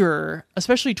anger,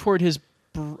 especially toward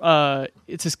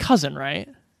it's his cousin, right?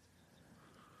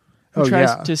 Who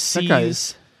tries to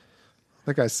seize.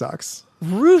 That guy sucks.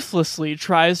 Ruthlessly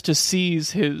tries to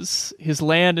seize his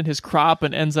land and his crop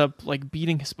and ends up like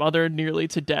beating his mother nearly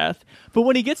to death. But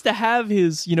when he gets to have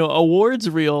his, awards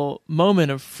reel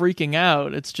moment of freaking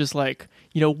out, it's just like,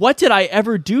 what did I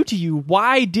ever do to you?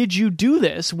 Why did you do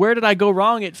this? Where did I go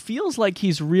wrong? It feels like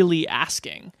he's really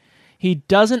asking. He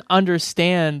doesn't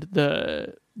understand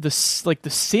the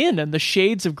sin and the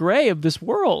shades of gray of this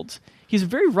world. He's a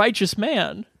very righteous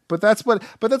man. But that's what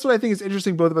I think is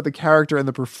interesting both about the character and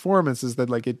the performance is that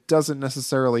like it doesn't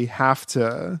necessarily have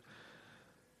to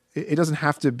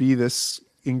be this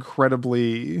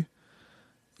incredibly,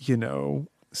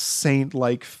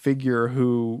 saint-like figure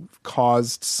who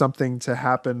caused something to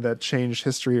happen that changed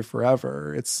history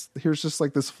forever. Here's just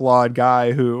like this flawed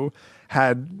guy who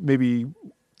had maybe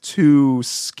two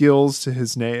skills to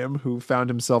his name who found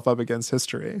himself up against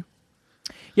history.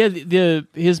 Yeah,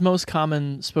 his most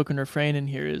common spoken refrain in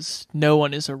here is "No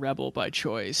one is a rebel by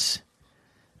choice."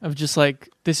 Of just like,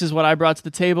 this is what I brought to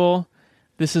the table.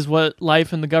 This is what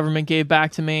life and the government gave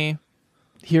back to me.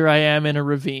 Here I am in a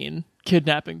ravine,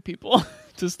 kidnapping people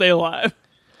to stay alive.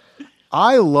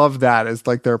 I love that as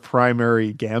like their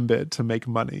primary gambit to make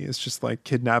money. It's just like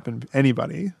kidnapping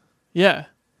anybody. Yeah.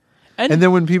 And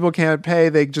then when people can't pay,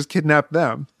 they just kidnap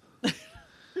them.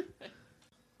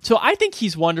 So I think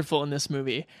he's wonderful in this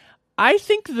movie. I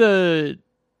think the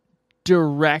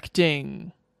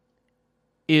directing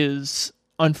is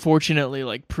unfortunately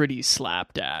like pretty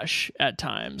slapdash at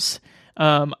times.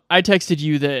 I texted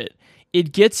you that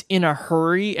it gets in a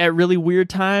hurry at really weird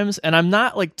times, and I'm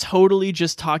not like totally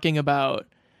just talking about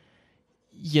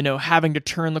having to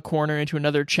turn the corner into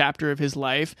another chapter of his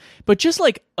life, but just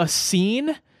like a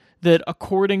scene that,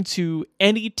 according to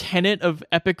any tenet of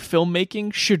epic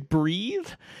filmmaking, should breathe.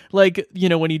 Like,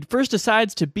 when he first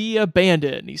decides to be a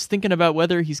bandit and he's thinking about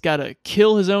whether he's got to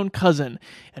kill his own cousin,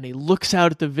 and he looks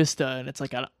out at the vista and it's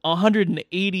like a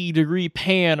 180-degree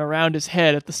pan around his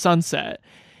head at the sunset.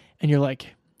 And you're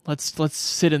like, let's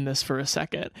sit in this for a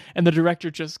second. And the director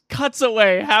just cuts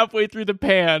away halfway through the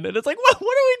pan. And it's like, what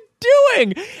are we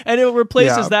doing? And it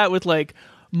replaces that with like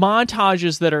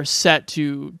montages that are set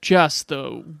to just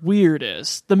the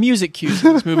weirdest. The music cues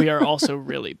in this movie are also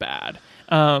really bad.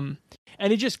 And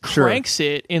it just cranks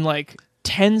it in like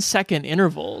 10-second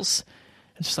intervals.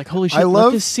 It's just like, holy shit,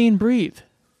 let this scene breathe.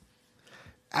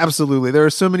 Absolutely. There are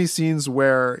so many scenes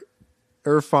where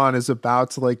Irrfan is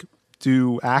about to like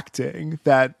do acting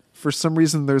that for some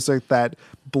reason there's like that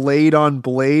blade on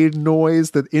blade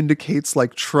noise that indicates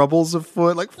like troubles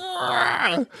afoot. Like,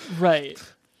 right.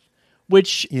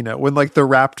 Which, when like the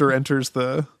raptor enters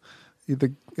the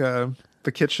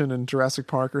kitchen in Jurassic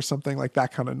Park or something, like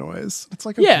that kind of noise. It's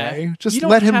like, okay, just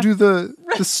let him do the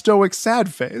stoic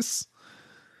sad face.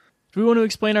 Do we want to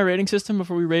explain our rating system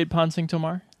before we rate Pan Singh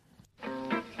Tomar?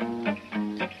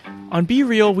 On Be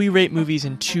Real, we rate movies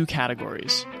in two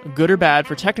categories: good or bad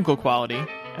for technical quality,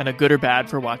 and a good or bad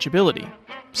for watchability.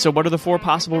 So what are the 4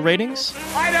 possible ratings?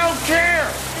 I don't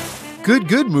care!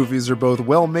 Good movies are both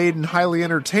well-made and highly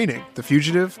entertaining. The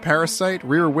Fugitive, Parasite,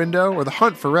 Rear Window, or The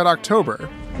Hunt for Red October.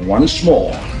 Once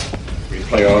more, we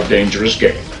play our dangerous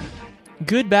game.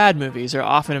 Good bad movies are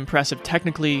often impressive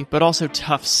technically, but also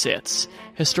tough sits.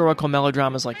 Historical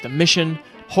melodramas like The Mission,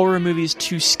 horror movies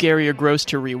too scary or gross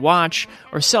to rewatch,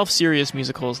 or self-serious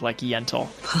musicals like Yentl.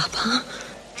 Papa,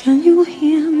 can you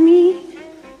hear me?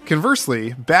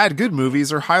 Conversely, bad good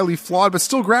movies are highly flawed but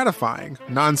still gratifying.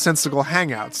 Nonsensical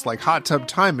hangouts like Hot Tub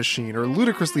Time Machine or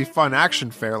ludicrously fun action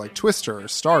fare like Twister or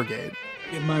Stargate.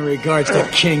 Give my regards to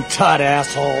King Tut,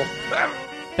 asshole.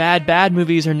 Bad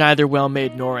movies are neither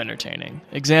well-made nor entertaining.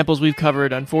 Examples we've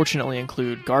covered unfortunately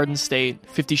include Garden State,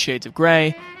 50 Shades of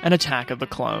Grey, and Attack of the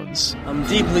Clones. I'm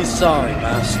deeply sorry,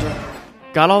 Master.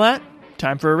 Got all that?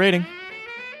 Time for a rating.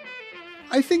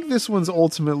 I think this one's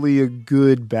ultimately a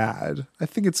good bad. I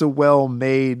think it's a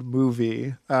well-made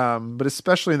movie, but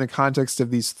especially in the context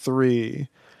of these 3,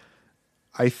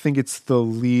 I think it's the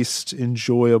least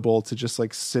enjoyable to just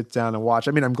like sit down and watch.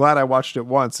 I mean, I'm glad I watched it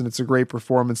once, and it's a great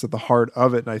performance at the heart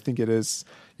of it. And I think it is,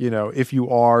 if you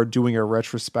are doing a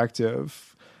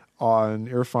retrospective on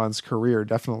Irrfan's career,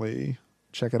 definitely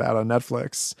check it out on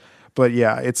Netflix. But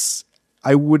yeah,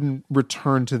 I wouldn't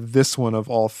return to this one of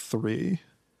all 3.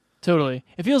 Totally.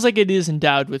 It feels like it is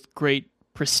endowed with great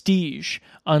prestige,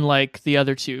 unlike the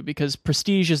other 2, because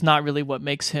prestige is not really what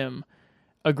makes him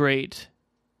a great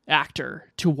actor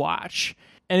to watch.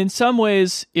 And in some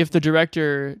ways, if the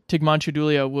director,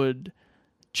 Tigmanchudulia, would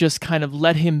just kind of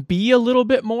let him be a little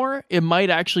bit more, it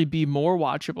might actually be more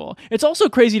watchable. It's also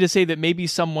crazy to say that maybe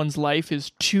someone's life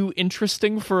is too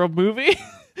interesting for a movie.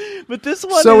 But this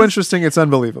one so interesting, it's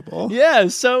unbelievable. Yeah,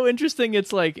 so interesting.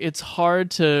 It's like it's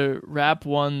hard to wrap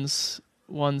one's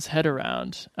head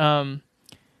around.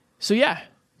 So yeah,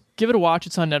 give it a watch.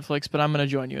 It's on Netflix, but I'm going to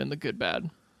join you in the good bad.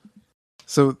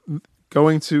 So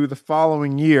going to the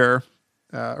following year,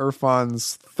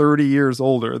 Irrfan's 30 years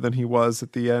older than he was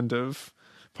at the end of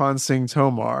Pansing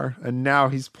Tomar, and now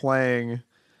he's playing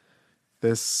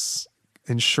this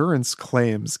insurance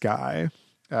claims guy.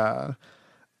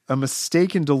 A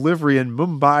mistaken delivery in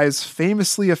Mumbai's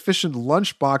famously efficient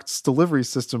lunchbox delivery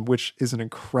system, which is an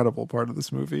incredible part of this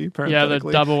movie. Yeah, the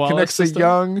double wallet connects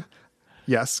system.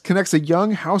 Connects a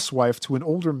young housewife to an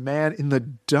older man in the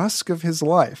dusk of his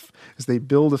life as they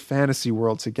build a fantasy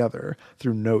world together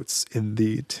through notes in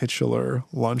the titular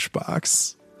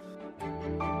lunchbox.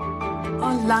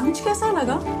 और lunch कैसा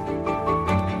लगा?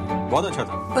 बहुत अच्छा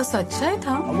था। बस अच्छा ही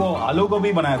था। वो आलू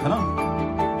गोभी बनाया था ना?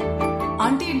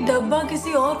 आंटी डब्बा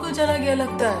किसी और को चला गया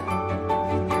लगता है।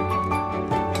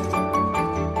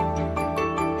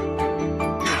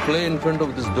 Play in front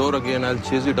of this door again. I'll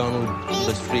chase you down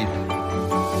the street.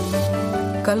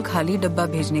 कल खाली डब्बा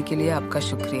भेजने के लिए आपका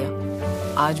शुक्रिया।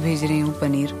 आज भेज रही हूँ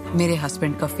पनीर, मेरे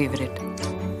हस्बैंड का फेवरेट,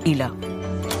 ईला।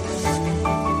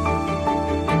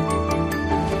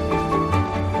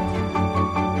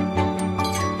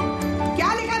 क्या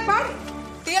लिखा है पढ़?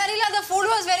 Dear Ila, the food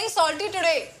was very salty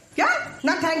today. क्या?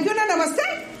 ना थैंक यू ना नमस्ते?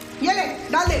 ये ले,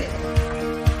 डाल दे।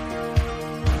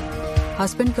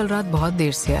 हस्बैंड कल रात बहुत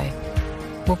देर से आए,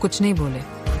 वो कुछ नहीं बोले।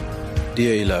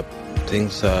 Dear Ila,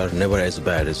 things are never as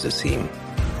bad as they seem.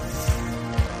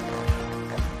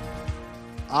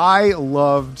 I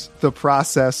loved the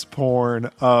process porn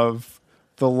of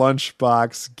the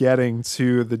lunchbox getting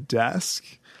to the desk.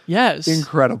 Yes.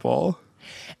 Incredible.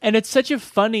 And it's such a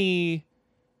funny,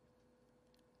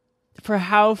 for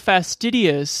how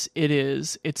fastidious it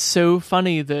is, it's so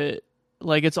funny that,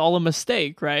 like, it's all a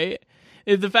mistake, right?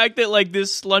 The fact that, like,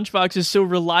 this lunchbox is so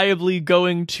reliably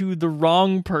going to the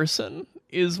wrong person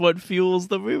is what fuels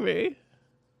the movie.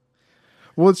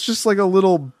 Well, it's just like a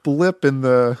little blip in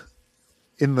the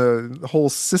whole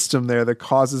system there that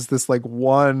causes this like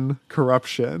one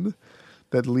corruption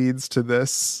that leads to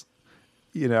this,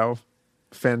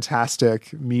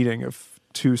 fantastic meeting of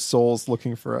two souls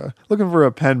looking for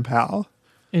a pen pal.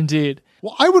 Indeed.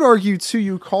 Well, I would argue too,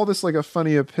 you call this like a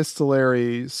funny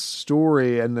epistolary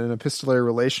story and an epistolary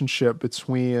relationship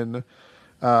between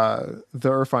the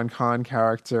Irrfan Khan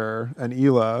character and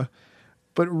Ila,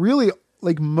 but really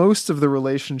like most of the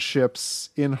relationships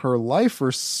in her life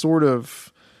are sort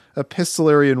of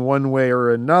epistolary in one way or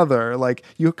another. Like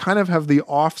you kind of have the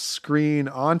off-screen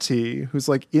auntie who's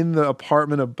like in the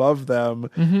apartment above them,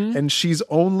 and she's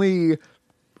only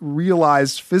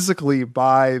realized physically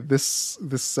by this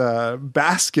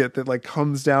basket that like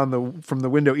comes down from the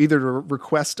window, either to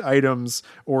request items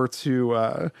or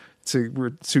to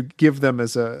give them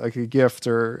as a gift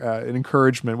or an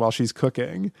encouragement while she's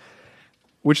cooking.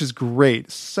 which is great.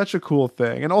 Such a cool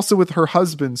thing. And also with her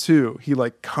husband too. He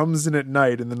like comes in at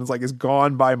night and then is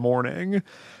gone by morning.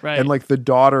 Right. And like the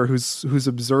daughter who's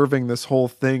observing this whole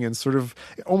thing and sort of,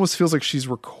 it almost feels like she's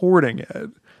recording it.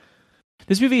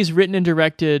 This movie is written and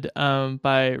directed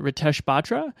by Ritesh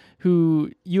Batra,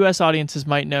 who U.S. audiences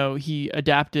might know. He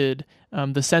adapted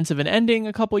The Sense of an Ending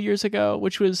a couple years ago,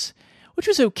 which was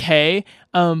okay.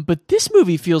 But this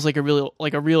movie feels like a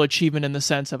real achievement in the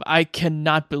sense of I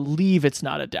cannot believe it's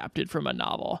not adapted from a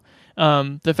novel.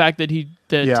 The fact that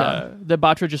that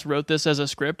Batra just wrote this as a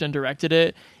script and directed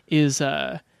it is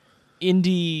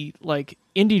indie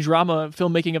drama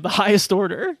filmmaking of the highest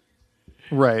order.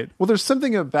 Right. Well, there's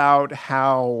something about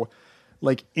how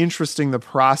like interesting the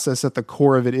process at the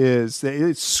core of it is.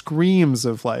 It screams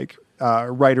of like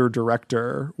writer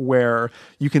director, where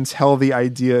you can tell the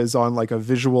idea is on like a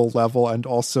visual level and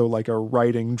also like a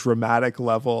writing dramatic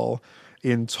level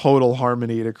in total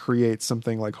harmony to create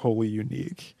something like wholly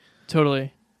unique.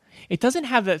 Totally. It doesn't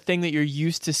have that thing that you're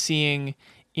used to seeing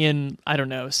in, I don't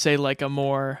know, say like a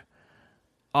more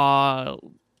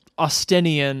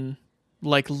Austinian,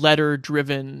 like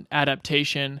letter-driven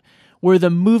adaptation where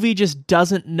the movie just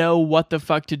doesn't know what the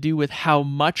fuck to do with how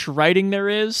much writing there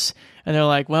is. And they're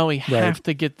like, well, we have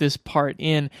to get this part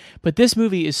in. But this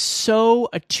movie is so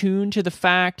attuned to the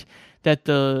fact that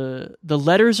the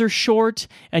letters are short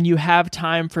and you have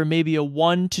time for maybe a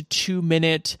 1 to 2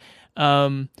 minute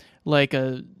like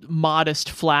a modest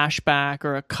flashback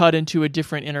or a cut into a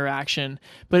different interaction,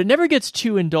 but it never gets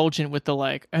too indulgent with the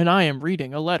like, and I am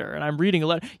reading a letter and I'm reading a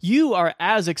letter. You are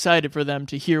as excited for them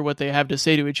to hear what they have to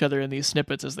say to each other in these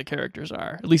snippets as the characters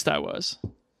are. At least I was.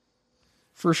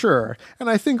 For sure. And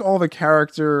I think all the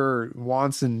character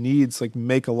wants and needs like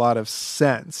make a lot of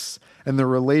sense. And the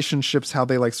relationships, how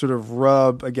they like sort of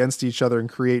rub against each other and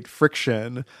create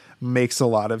friction makes a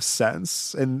lot of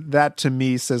sense. And that to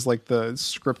me says like the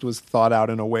script was thought out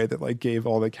in a way that like gave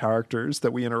all the characters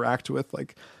that we interact with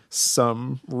like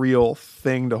some real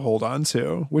thing to hold on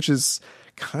to, which is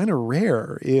kind of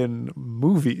rare in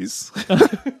movies.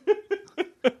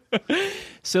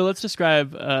 So let's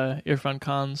describe Irrfan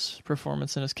Khan's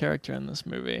performance and his character in this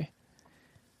movie.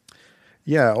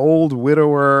 Yeah, old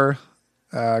widower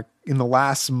in the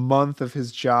last month of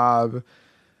his job.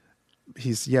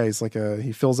 He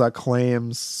fills out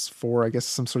claims for, I guess,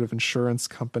 some sort of insurance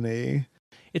company.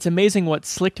 It's amazing what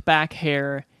slicked back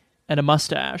hair and a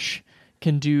mustache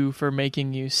can do for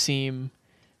making you seem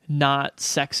not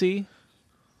sexy.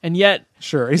 And yet...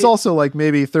 Sure. He's also like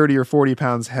maybe 30 or 40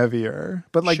 pounds heavier,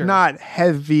 but like not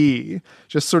heavy,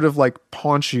 just sort of like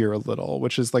paunchier a little,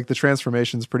 which is like the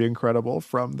transformation is pretty incredible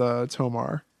from the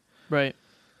Tomar. Right.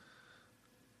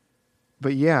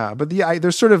 But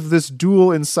there's sort of this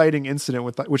dual inciting incident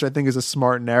which I think is a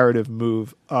smart narrative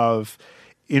move of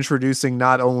introducing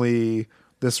not only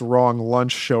this wrong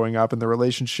lunch showing up and the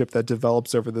relationship that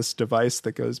develops over this device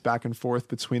that goes back and forth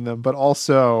between them, but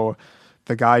also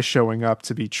the guy showing up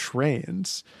to be trained.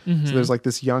 Mm-hmm. So there's like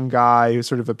this young guy who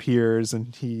sort of appears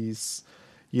and he's,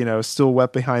 still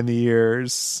wet behind the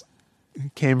ears,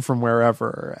 came from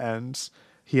wherever, and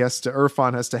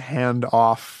Irrfan has to hand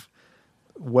off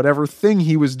whatever thing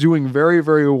he was doing very,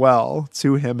 very well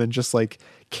to him and just like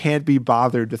can't be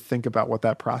bothered to think about what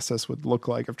that process would look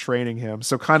like of training him.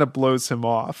 So kind of blows him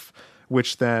off,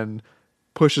 which then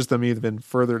pushes them even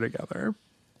further together.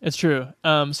 It's true.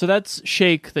 So that's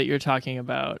Sheikh that you're talking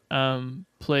about,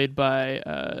 played by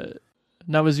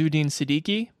Nawazuddin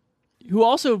Siddiqui, who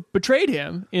also betrayed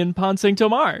him in Pansing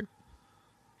Tomar.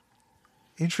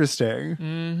 Interesting.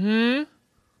 Mm-hmm.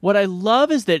 What I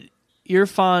love is that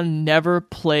Irrfan never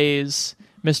plays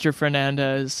Mr.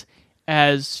 Fernandez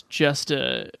as just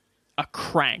a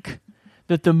crank.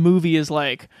 That the movie is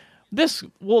like, this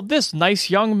nice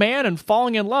young man and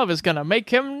falling in love is going to make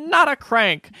him not a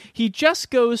crank. He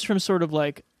just goes from sort of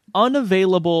like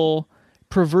unavailable,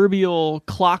 proverbial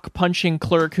clock punching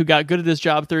clerk who got good at his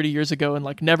job 30 years ago and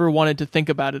like never wanted to think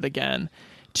about it again,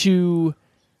 to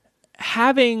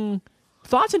having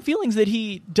thoughts and feelings that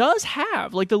he does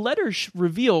have. Like the letters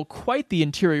reveal quite the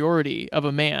interiority of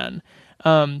a man.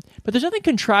 But there's nothing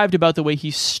contrived about the way he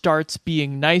starts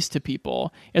being nice to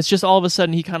people. It's just all of a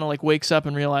sudden he kind of like wakes up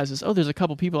and realizes, oh, there's a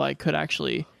couple people I could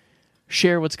actually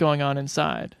share what's going on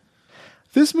inside.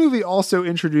 This movie also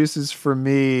introduces for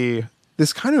me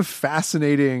this kind of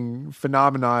fascinating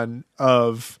phenomenon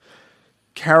of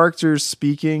characters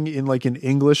speaking in like an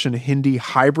English and Hindi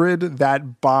hybrid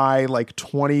that by like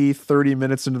 20, 30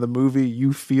 minutes into the movie,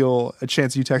 you feel a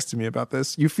chance. You texted me about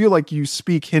this. You feel like you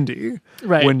speak Hindi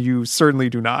when you certainly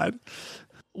do not.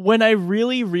 when I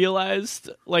really realized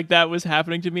like that was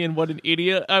happening to me and what an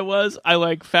idiot I was, I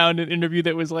like found an interview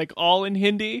that was like all in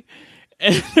Hindi,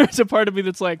 and there's a part of me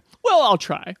that's like, well, I'll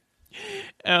try.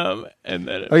 And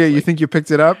then oh yeah, you think you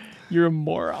picked it up? You're a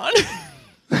moron.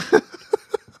 Can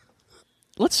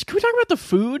we talk about the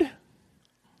food?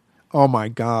 Oh my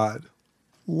God.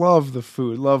 Love the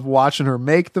food. Love watching her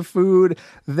make the food.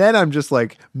 Then I'm just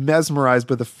like mesmerized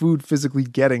by the food physically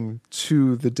getting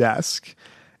to the desk.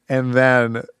 And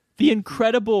then the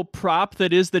incredible prop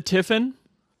that is the tiffin.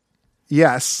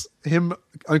 Yes. Him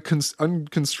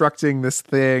unconstructing this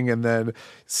thing and then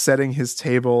setting his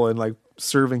table and like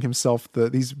serving himself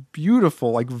these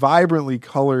beautiful, like vibrantly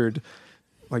colored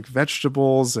like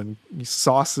vegetables and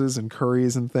sauces and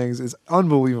curries and things is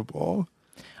unbelievable.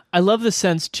 I love the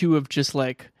sense too of just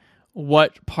like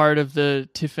what part of the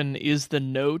tiffin is the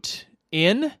note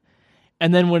in.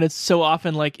 And then when it's so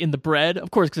often like in the bread,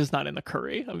 of course, because it's not in the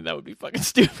curry. I mean, that would be fucking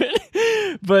stupid.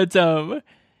 But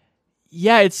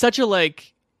yeah, it's such a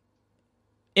like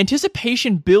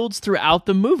anticipation builds throughout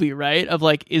the movie, right? Of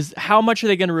like, is how much are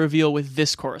they going to reveal with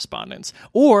this correspondence?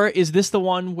 Or is this the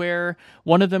one where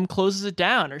one of them closes it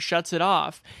down or shuts it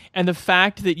off? And the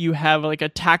fact that you have like a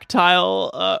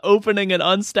tactile opening and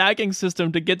unstacking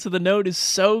system to get to the note is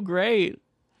so great.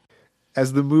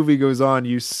 As the movie goes on,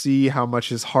 you see how much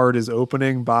his heart is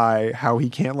opening by how he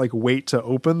can't like wait to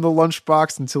open the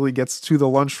lunchbox until he gets to the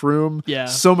lunchroom. Yeah.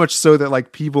 So much so that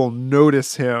like people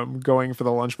notice him going for the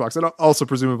lunchbox. And also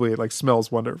presumably it like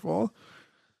smells wonderful.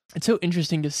 It's so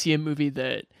interesting to see a movie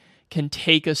that can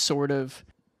take a sort of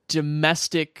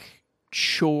domestic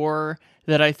chore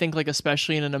that I think like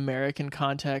especially in an American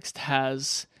context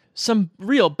has some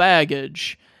real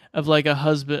baggage of like a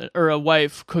husband or a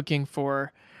wife cooking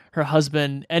for her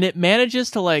husband, and it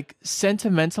manages to like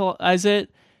sentimentalize it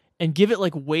and give it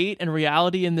like weight and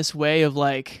reality in this way of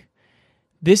like,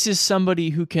 this is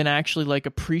somebody who can actually like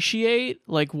appreciate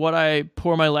like what I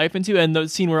pour my life into. And the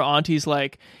scene where Auntie's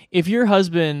like, if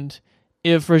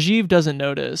Rajiv doesn't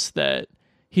notice that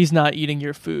he's not eating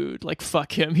your food, like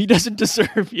fuck him, he doesn't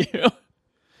deserve you.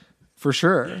 For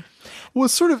sure. Well,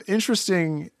 it's sort of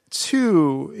interesting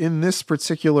too in this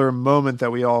particular moment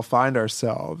that we all find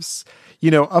ourselves. You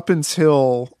know, up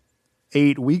until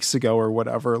 8 weeks ago or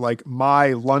whatever, like my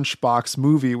lunchbox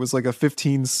movie was like a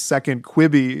 15-second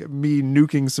Quibi, me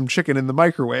nuking some chicken in the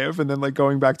microwave and then like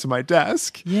going back to my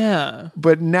desk. Yeah.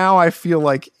 But now I feel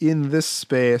like in this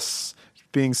space,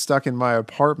 being stuck in my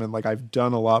apartment, like I've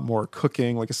done a lot more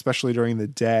cooking, like especially during the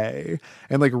day,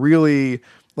 and like really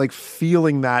like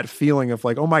feeling that feeling of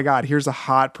like, oh my God, here's a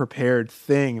hot prepared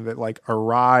thing that like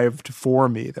arrived for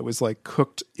me that was like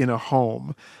cooked in a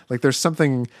home. Like there's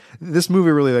something, this movie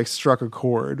really like struck a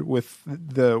chord with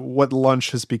what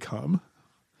lunch has become.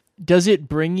 Does it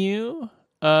bring you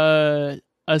a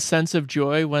sense of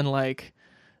joy when like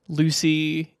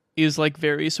Lucy is like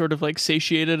very sort of like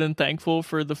satiated and thankful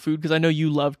for the food? Because I know you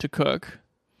love to cook.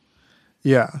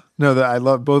 Yeah, no, I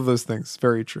love both those things.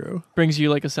 Very true. Brings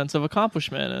you like a sense of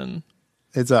accomplishment. And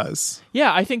it does.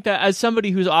 Yeah, I think that as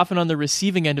somebody who's often on the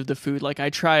receiving end of the food, like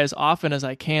I try as often as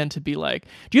I can to be like,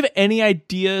 do you have any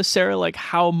idea, Sarah, like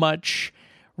how much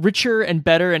richer and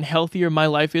better and healthier my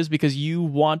life is because you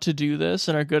want to do this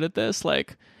and are good at this?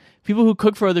 Like people who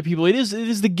cook for other people, it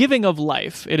is the giving of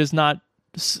life. It is not,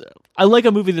 I like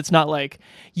a movie that's not like,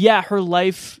 yeah, her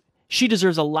life, she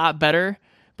deserves a lot better,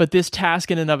 but this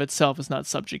task in and of itself is not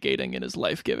subjugating and is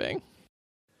life-giving.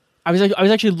 I was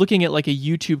actually looking at like a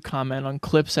YouTube comment on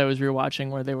clips I was rewatching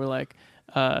where they were like,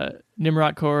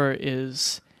 Nimrat Kaur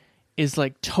is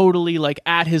like totally like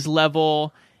at his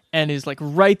level and is like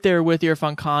right there with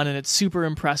Irrfan Khan, and it's super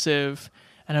impressive.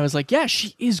 And I was like, yeah,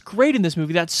 she is great in this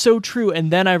movie. That's so true.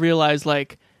 And then I realized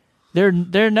like they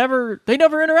never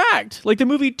interact. Like the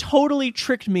movie totally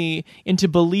tricked me into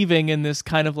believing in this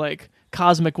kind of like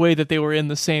cosmic way that they were in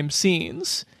the same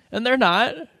scenes, and they're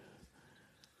not.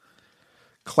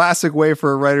 Classic way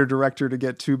for a writer-director to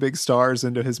get two big stars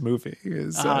into his movie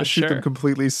is shoot them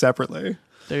completely separately.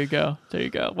 There you go.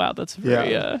 Wow, that's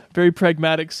a very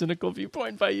pragmatic, cynical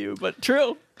viewpoint by you, but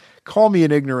true. Call me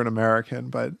an ignorant American,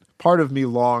 but part of me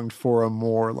longed for a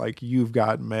more like You've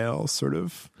Got Mail sort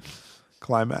of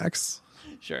climax.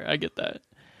 Sure, I get that.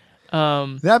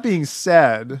 That being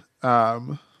said,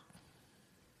 I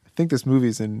think this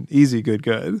movie's an easy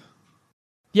good.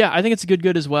 Yeah, I think it's a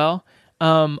good as well.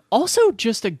 Also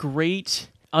just a great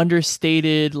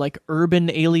understated like urban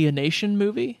alienation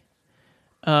movie.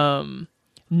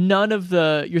 None of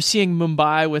you're seeing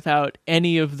Mumbai without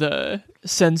any of the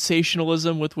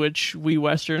sensationalism with which we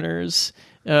Westerners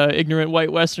ignorant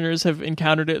white Westerners have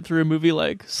encountered it through a movie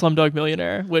like Slumdog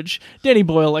Millionaire, which Danny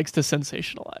Boyle likes to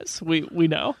sensationalize. We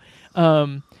know.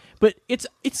 But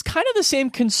it's kind of the same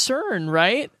concern,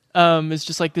 right? It's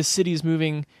just like the city's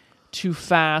moving too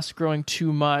fast, growing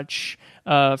too much.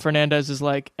 Fernandez is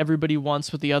like, everybody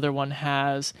wants what the other one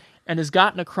has, and has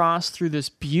gotten across through this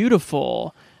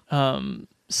beautiful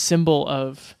symbol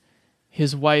of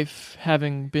his wife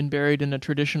having been buried in a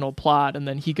traditional plot, and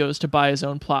then he goes to buy his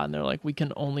own plot, and they're like, we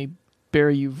can only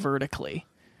bury you vertically.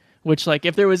 Which, like,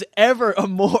 if there was ever a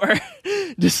more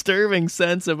disturbing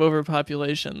sense of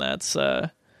overpopulation, that's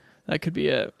that could be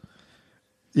it.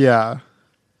 Yeah.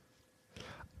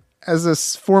 As a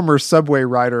former subway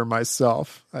rider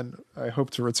myself, and I hope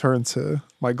to return to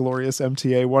my glorious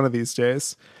MTA one of these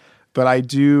days, but I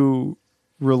do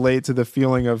relate to the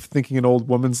feeling of thinking an old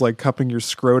woman's like cupping your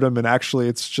scrotum, and actually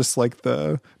it's just like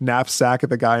the knapsack of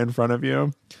the guy in front of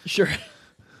you. Sure.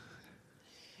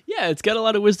 Yeah, it's got a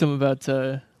lot of wisdom about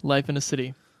life in a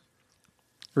city.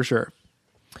 For sure.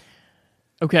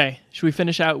 Okay, should we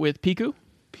finish out with Piku?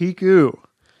 Piku,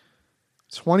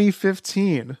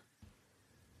 2015.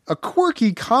 A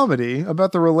quirky comedy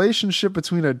about the relationship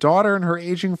between a daughter and her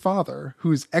aging father,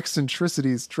 whose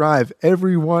eccentricities drive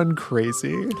everyone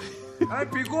crazy. Hey,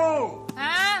 Piku!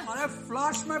 अरे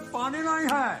flush में पानी नहीं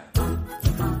है.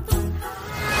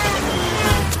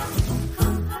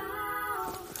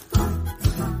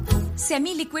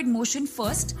 Semi-liquid motion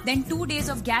first, then 2 days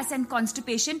of gas and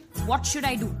constipation. What should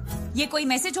I do? ये कोई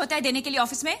message होता है देने के लिए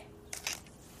ऑफिस में?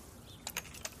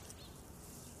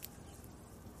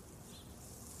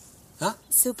 हाँ?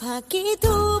 सुबह की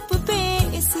धूप पे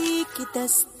इसी की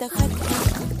दस्तखत.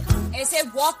 ऐसे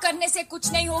वॉक करने से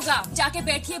कुछ नहीं होगा. जाके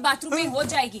बैठिए बाथरूम में हो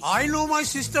जाएगी. I know my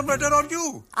sister better or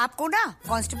you. आपको ना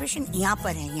कॉन्स्टिपेशन यहाँ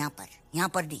पर है, यहाँ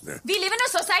पर दी. We live in a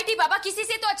society, बाबा. किसी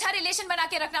से तो अच्छा रिलेशन बना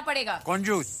के रखना पड़ेगा.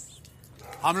 कंजूस.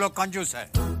 हम लोग कंजूस है.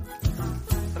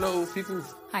 हेलो पीकू.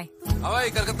 हाय. भाई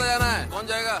कलकत्ता जाना है. कौन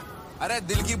जाएगा? अरे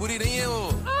दिल की बुरी नहीं है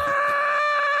वो.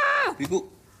 पीकू.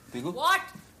 पीकू. What?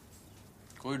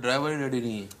 कोई ड्राइवर ही रेडी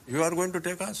नहीं है. You are going to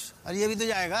take us? अरे ये भी तो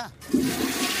जाएगा.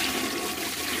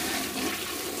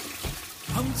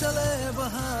 हम चले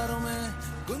बहारों में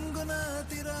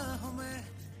गुनगुनाती राहों में.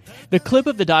 The clip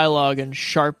of the dialogue and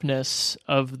sharpness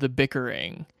of the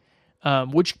bickering,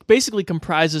 which basically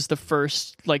comprises the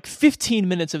first 15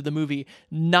 minutes of the movie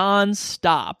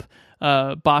non-stop.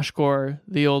 Bashkor,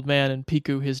 the old man, and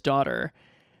Piku, his daughter,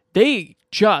 they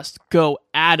just go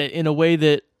at it in a way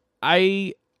that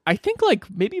I think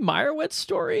maybe Meyerowitz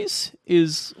Stories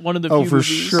is one of the few movies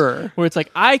sure. where it's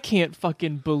like, I can't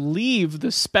fucking believe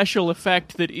the special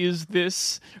effect that is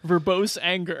this verbose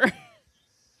anger.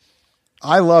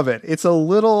 I love it. It's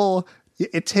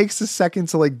it takes a second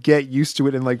to get used to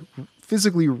it and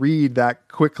physically read that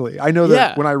quickly. I know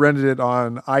that when I rented it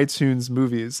on iTunes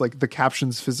Movies, the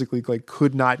captions physically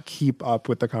could not keep up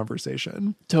with the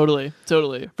conversation. Totally.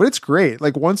 But it's great.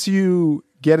 Once you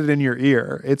get it in your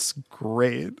ear, it's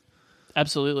great.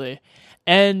 Absolutely.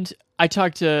 And I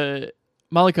talked to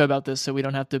Malika about this, so we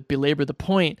don't have to belabor the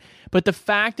point. But the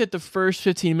fact that the first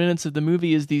 15 minutes of the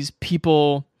movie is these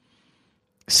people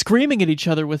screaming at each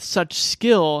other with such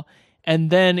skill,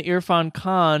 and then Irrfan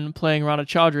Khan, playing Rana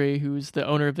Chaudhry, who's the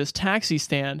owner of this taxi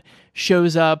stand,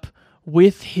 shows up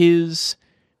with his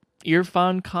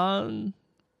Irrfan Khan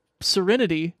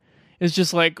serenity. It's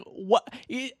just what?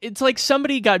 It's like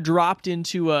somebody got dropped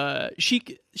into a...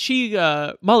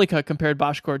 Malika compared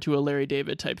Bashkor to a Larry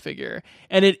David type figure.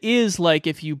 And it is like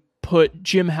if you put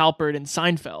Jim Halpert in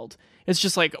Seinfeld. It's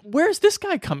just where's this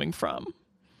guy coming from?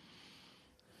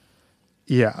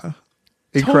 Yeah.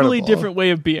 Incredible. Totally different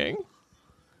way of being.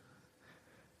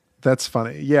 That's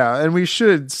funny. Yeah. And we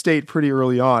should state pretty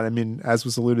early on, I mean, as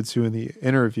was alluded to in the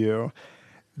interview,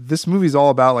 this movie's all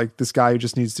about this guy who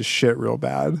just needs to shit real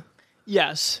bad.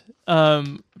 Yes.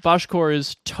 Bashkor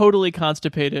is totally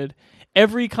constipated.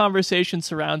 Every conversation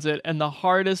surrounds it. And the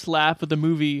hardest laugh of the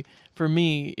movie for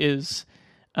me is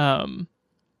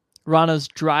Rana's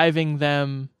driving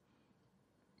them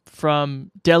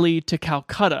from Delhi to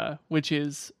Calcutta, which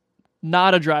is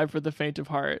not a drive for the faint of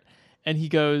heart. And he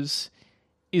goes,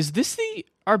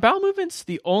 are bowel movements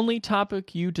the only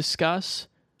topic you discuss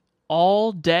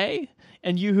all day?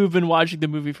 And you who've been watching the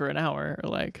movie for an hour are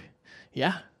like,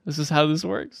 yeah, this is how this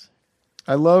works.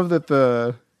 I love that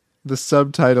the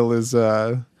subtitle is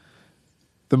The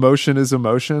Motion is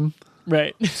Emotion.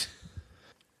 Right.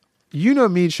 You know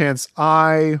me, Chance,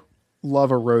 I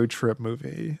love a road trip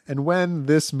movie. And when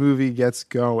this movie gets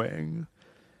going,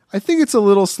 I think it's a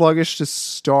little sluggish to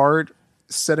start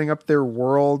setting up their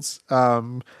worlds.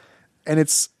 And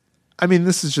I mean,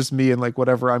 this is just me and like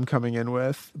whatever I'm coming in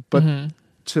with, but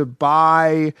to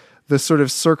buy the sort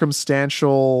of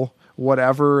circumstantial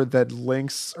whatever that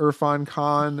links Irrfan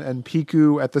Khan and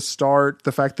Piku at the start,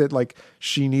 the fact that like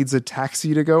she needs a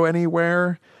taxi to go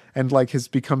anywhere and like has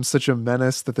become such a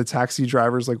menace that the taxi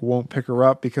drivers like won't pick her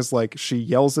up because like she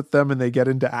yells at them and they get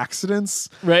into accidents,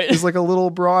 right? Is like a little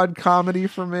broad comedy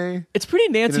for me. It's pretty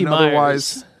Nancy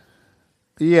Myers.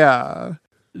 Yeah.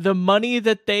 The money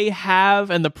that they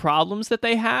have and the problems that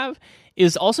they have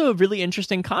is also a really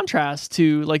interesting contrast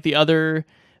to like the other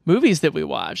movies that we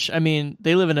watch. I mean,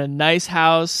 they live in a nice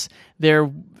house.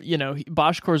 They're, you know,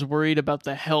 Boschkor's worried about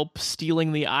the help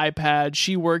stealing the iPad.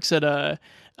 She works at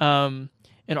an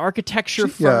architecture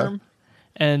firm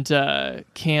and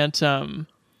can't,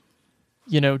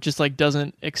 you know, just like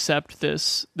doesn't accept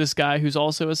this guy who's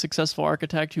also a successful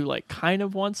architect who like kind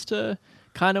of wants to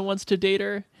date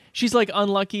her. She's like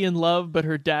unlucky in love, but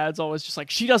her dad's always just like,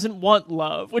 she doesn't want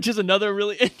love, which is another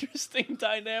really interesting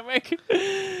dynamic.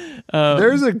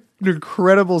 There's an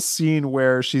incredible scene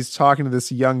where she's talking to this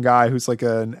young guy who's like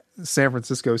a San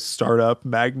Francisco startup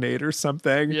magnate or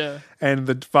something. Yeah. And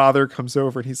the father comes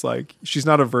over and he's like, she's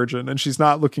not a virgin and she's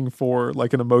not looking for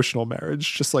like an emotional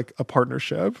marriage, just like a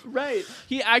partnership. Right.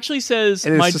 He actually says,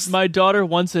 my daughter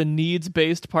wants a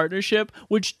needs-based partnership,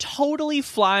 which totally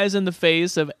flies in the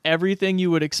face of everything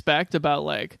you would expect about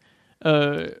like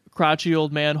a crotchety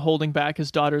old man holding back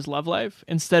his daughter's love life,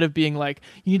 instead of being like,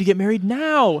 you need to get married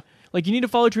now. Like, you need to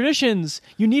follow traditions.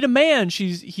 You need a man.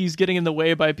 He's getting in the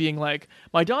way by being like,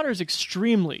 my daughter's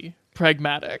extremely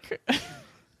pragmatic.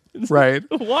 Right.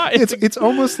 Why? It's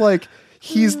almost like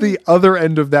he's the other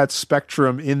end of that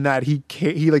spectrum in that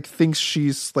he like thinks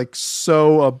she's like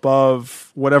so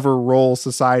above whatever role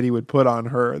society would put on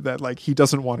her that like he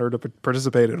doesn't want her to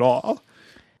participate at all.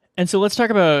 And so let's talk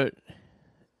about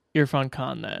Irrfan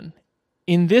Khan then.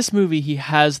 In this movie, he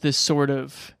has this sort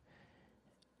of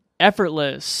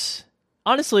effortless.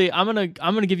 Honestly, I'm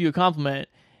gonna give you a compliment.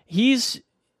 He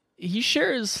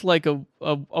shares like a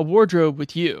wardrobe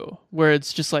with you, where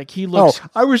it's just like he looks. Oh,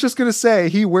 I was just gonna say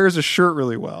he wears a shirt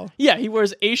really well. Yeah, he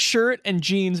wears a shirt and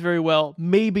jeans very well.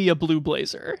 Maybe a blue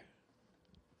blazer.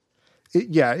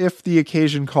 If the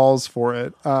occasion calls for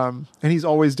it. And he's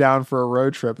always down for a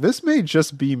road trip. This may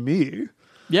just be me.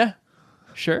 Yeah,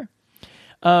 sure.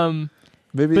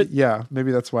 Maybe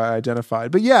that's why I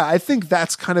identified. But yeah, I think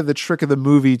that's kind of the trick of the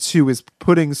movie too, is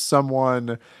putting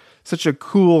someone, such a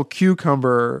cool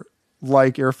cucumber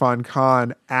like Irrfan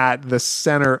Khan, at the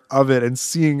center of it and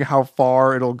seeing how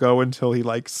far it'll go until he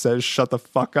like says shut the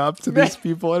fuck up to these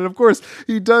people. And of course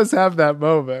he does have that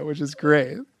moment, which is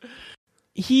great.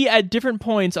 He, at different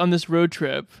points on this road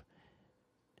trip,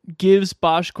 gives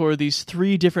Boschkor these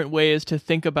 3 different ways to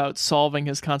think about solving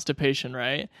his constipation,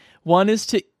 right? One is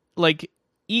to like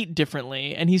eat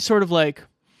differently, and he's sort of like,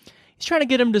 he's trying to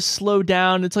get him to slow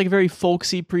down. It's like a very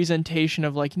folksy presentation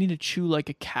of like, you need to chew like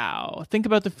a cow. Think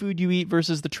about the food you eat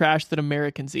versus the trash that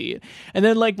Americans eat. And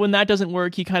then like when that doesn't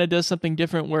work, he kind of does something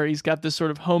different where he's got this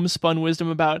sort of homespun wisdom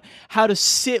about how to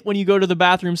sit when you go to the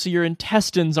bathroom so your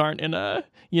intestines aren't in a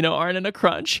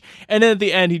crunch. And then at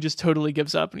the end, he just totally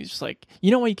gives up and he's just like,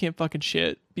 you know why you can't fucking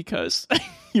shit? Because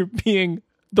you're being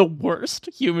the worst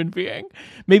human being.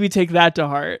 Maybe take that to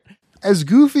heart. As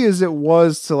goofy as it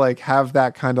was to like have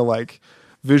that kind of like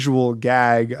visual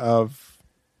gag of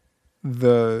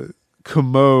the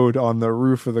commode on the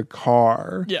roof of the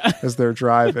car as they're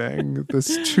driving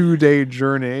this 2-day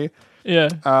journey. Yeah.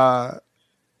 But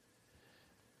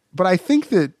I think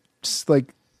that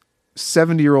like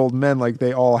 70-year-old men, like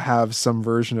they all have some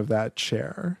version of that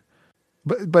chair.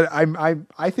 But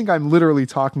I think I'm literally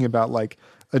talking about like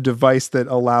a device that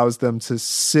allows them to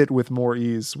sit with more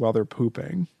ease while they're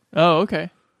pooping. Oh, okay.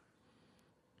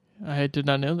 I did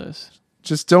not know this.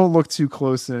 Just don't look too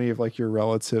close to any of like your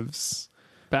relatives'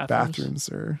 bathrooms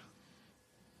or.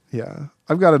 Yeah.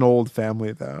 I've got an old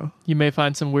family though. You may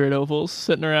find some weird ovals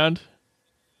sitting around.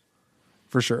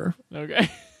 For sure. Okay.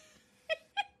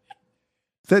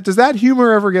 Does that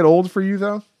humor ever get old for you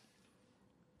though?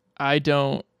 I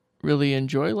don't really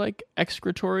enjoy like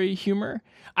excretory humor.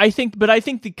 I think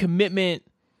the commitment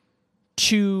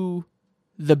to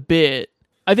the bit,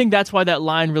 I think that's why that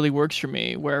line really works for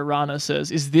me, where Rana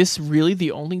says, is this really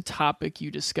the only topic you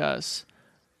discuss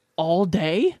all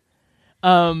day?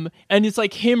 And it's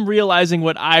like him realizing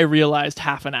what I realized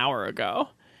half an hour ago.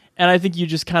 And I think you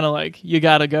just kind of like, you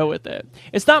got to go with it.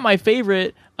 It's not my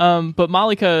favorite, but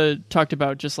Malika talked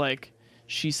about just like,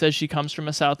 she says she comes from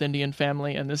a South Indian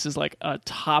family, and this is like a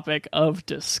topic of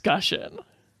discussion.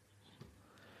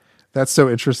 That's so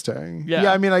interesting.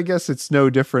 Yeah. I mean, I guess it's no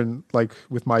different like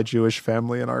with my Jewish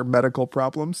family and our medical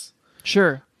problems.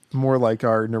 Sure. More like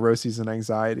our neuroses and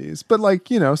anxieties. But like,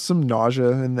 some nausea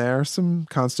in there, some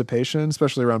constipation,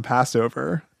 especially around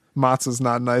Passover. Matzah's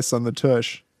not nice on the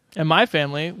tush. And my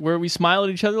family, where we smile at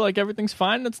each other like everything's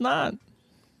fine, and it's not.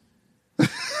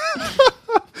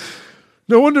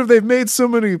 No wonder they've made so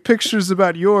many pictures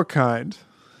about your kind.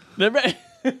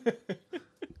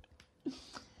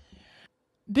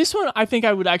 This one, I think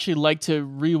I would actually like to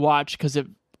rewatch because it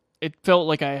felt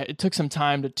like it took some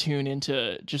time to tune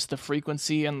into just the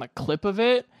frequency and the clip of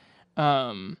it.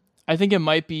 I think it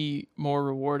might be more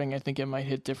rewarding. I think it might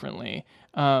hit differently.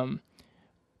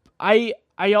 I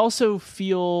also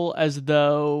feel as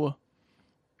though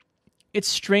it's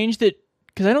strange that,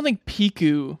 because I don't think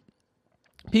Piku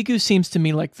seems to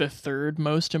me like the third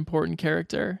most important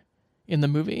character in the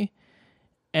movie,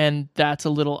 and that's a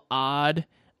little odd.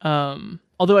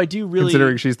 Although I do really,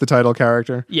 considering she's the title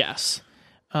character. Yes.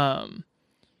 But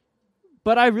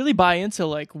I really buy into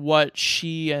like what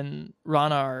she and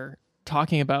Rana are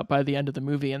talking about by the end of the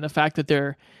movie, and the fact that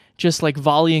they're just like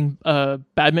volleying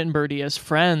badminton birdie as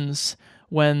friends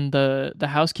when the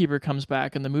housekeeper comes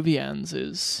back and the movie ends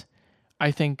is,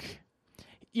 I think,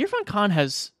 Irrfan Khan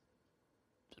has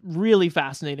really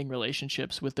fascinating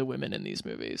relationships with the women in these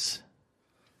movies.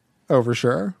 Oh, for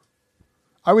sure.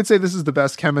 I would say this is the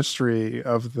best chemistry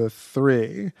of the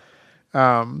three.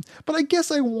 But I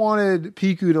guess I wanted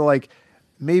Piku to like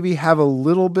maybe have a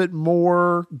little bit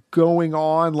more going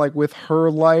on like with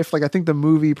her life. Like I think the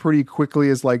movie pretty quickly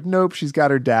is like, nope, she's got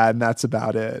her dad and that's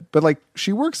about it. But like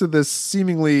she works at this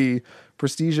seemingly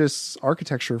prestigious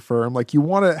architecture firm. Like you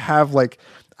want to have like,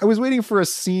 I was waiting for a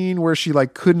scene where she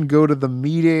like couldn't go to the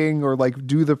meeting or like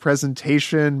do the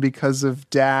presentation because of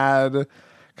dad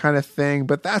kind of thing.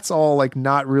 But that's all like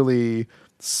not really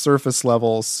surface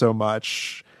level so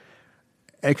much.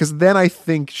 And because then I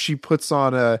think she puts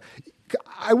on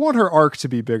I want her arc to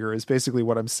be bigger is basically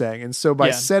what I'm saying. And so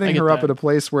by setting her up at a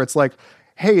place where it's like,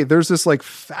 hey, there's this like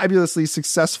fabulously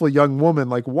successful young woman.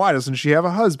 Like, why doesn't she have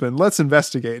a husband? Let's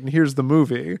investigate. And here's the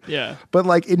movie. Yeah. But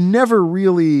like, it never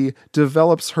really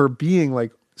develops her being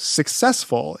like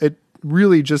successful. It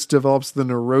really just develops the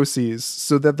neuroses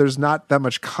so that there's not that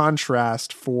much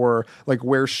contrast for like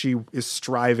where she is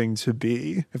striving to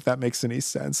be, if that makes any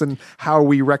sense, and how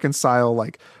we reconcile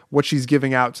like what she's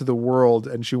giving out to the world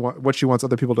and what she wants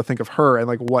other people to think of her and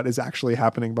like what is actually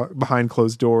happening behind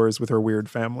closed doors with her weird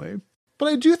family. But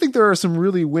I do think there are some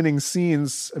really winning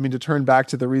scenes. I mean, to turn back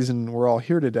to the reason we're all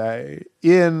here today,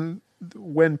 in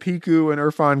when Piku and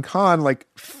Irrfan Khan like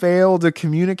fail to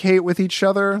communicate with each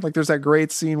other. Like there's that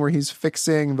great scene where he's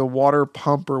fixing the water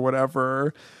pump or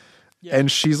whatever. Yeah.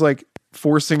 And she's like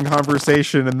forcing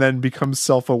conversation and then becomes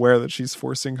self-aware that she's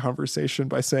forcing conversation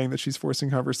by saying that she's forcing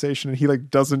conversation. And he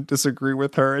like doesn't disagree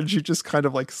with her. And she just kind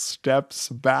of like steps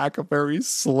back very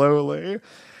slowly.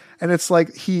 And it's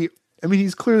like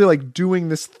he's clearly like doing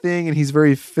this thing and he's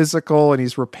very physical and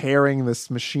he's repairing this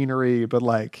machinery, but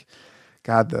like,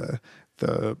 God,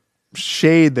 the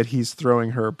shade that he's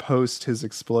throwing her post his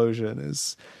explosion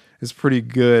is pretty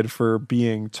good for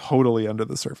being totally under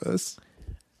the surface.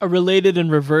 A related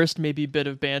and reversed maybe bit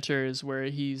of banter is where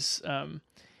he's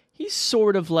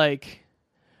sort of like,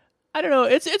 I don't know,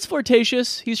 it's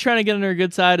flirtatious. He's trying to get on her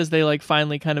good side as they like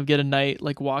finally kind of get a night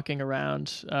like walking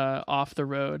around off the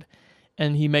road,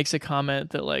 and he makes a comment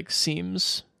that like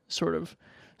seems sort of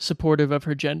supportive of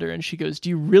her gender, and she goes, "Do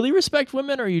you really respect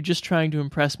women, or are you just trying to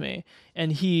impress me?"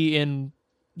 And he, in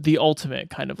the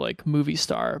ultimate kind of like movie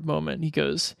star moment, he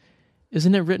goes,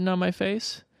 "Isn't it written on my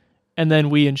face?" And then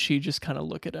we and she just kind of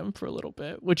look at him for a little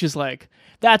bit, which is like,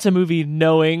 that's a movie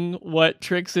knowing what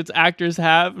tricks its actors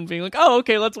have and being like, oh,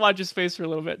 okay, let's watch his face for a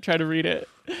little bit, try to read it,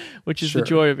 which is the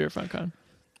joy of Irrfan Khan.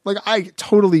 Like, I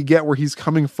totally get where he's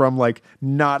coming from, like,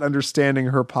 not understanding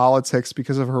her politics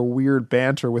because of her weird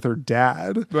banter with her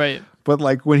dad. Right. But,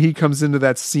 like, when he comes into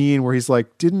that scene where he's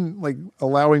like, didn't, like,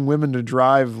 allowing women to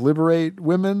drive liberate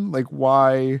women? Like,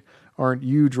 why aren't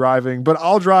you driving? But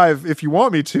I'll drive if you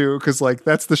want me to, because, like,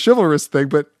 that's the chivalrous thing.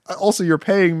 But also, you're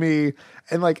paying me.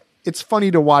 And, like, it's funny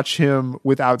to watch him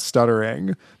without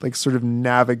stuttering, like, sort of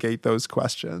navigate those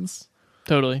questions.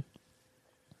 Totally.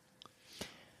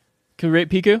 Can we rate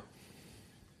Piku?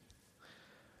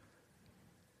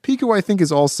 Piku, I think,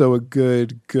 is also a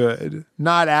good.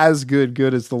 Not as good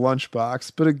as the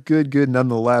Lunchbox, but a good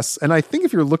nonetheless. And I think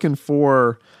if you're looking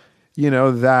for,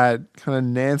 that kind of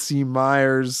Nancy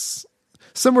Myers,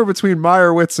 somewhere between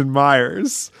Meyerowitz and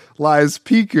Myers lies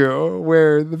Piku,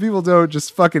 where the people don't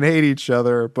just fucking hate each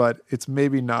other, but it's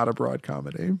maybe not a broad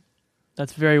comedy.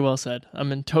 That's very well said.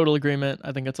 I'm in total agreement.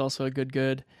 I think it's also a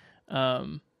good.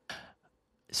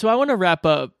 So I want to wrap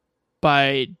up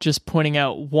by just pointing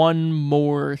out one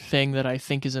more thing that I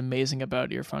think is amazing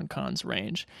about Irrfan Khan's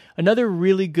range. Another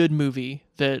really good movie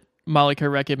that Malika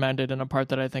recommended, and a part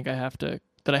that I think I had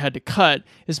to cut,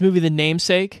 is movie The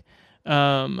Namesake,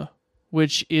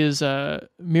 which is a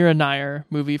Mira Nair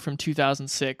movie from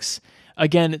 2006.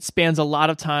 Again, it spans a lot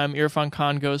of time. Irrfan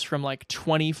Khan goes from like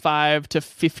 25 to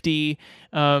 50.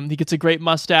 He gets a great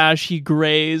mustache. He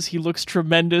grays. He looks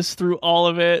tremendous through all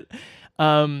of it.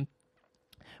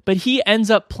 But he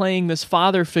ends up playing this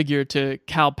father figure to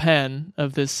Kal Penn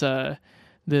of this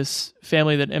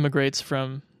family that immigrates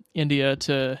from India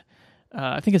to,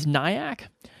 I think it's Nyack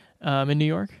in New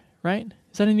York, right?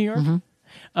 Is that in New York?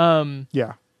 Mm-hmm.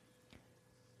 Yeah.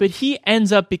 But he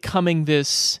ends up becoming a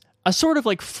sort of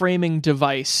like framing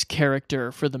device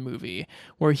character for the movie,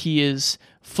 where he is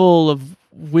full of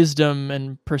wisdom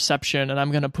and perception. And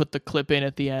I'm going to put the clip in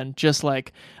at the end, just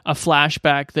like a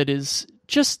flashback that is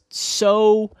just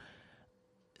so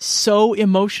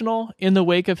emotional in the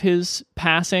wake of his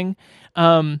passing.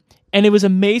 And it was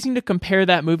amazing to compare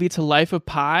that movie to Life of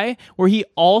Pi, where he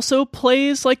also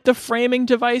plays like the framing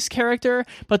device character.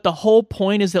 But the whole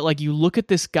point is that like you look at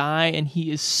this guy and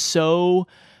he is so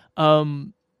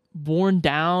worn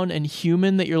down and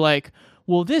human that you're like,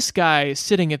 well, this guy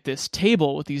sitting at this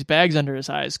table with these bags under his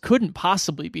eyes couldn't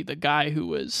possibly be the guy who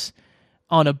was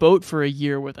on a boat for a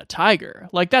year with a tiger.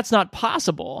 Like, that's not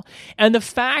possible. And the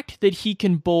fact that he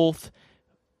can both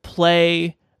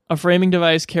play a framing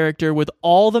device character with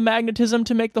all the magnetism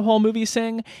to make the whole movie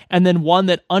sing, and then one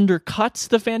that undercuts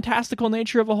the fantastical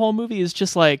nature of a whole movie, is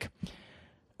just like,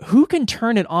 who can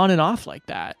turn it on and off like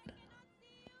that?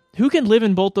 Who can live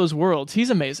in both those worlds? He's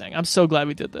amazing. I'm so glad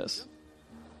we did this.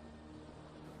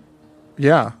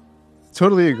 Yeah,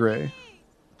 totally agree.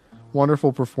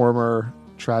 Wonderful performer.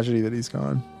 Tragedy that he's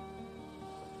gone.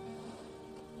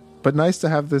 But nice to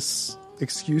have this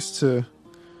excuse to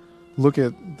look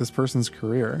at this person's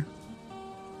career.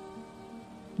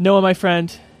 Noah, my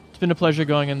friend, it's been a pleasure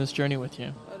going on this journey with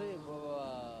you.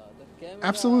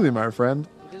 Absolutely, my friend.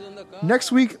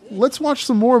 Next week, let's watch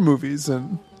some more movies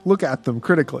and look at them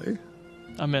critically.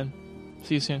 I'm in.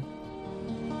 See you soon.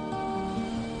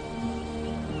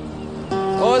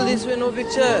 All this way, no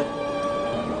picture.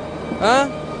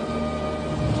 Huh?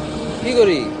 কি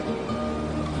করি?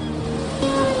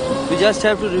 We just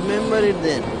have to remember it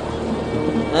then.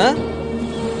 Huh?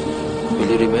 Will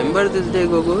you remember this day,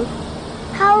 Gogo?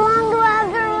 How long do I have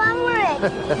to remember it?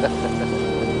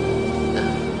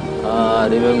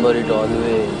 Remember it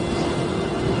always.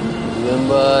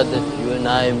 Remember that you and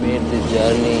I made this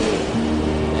journey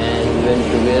and we went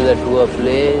together to a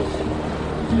place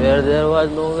where there was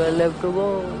nowhere left to go.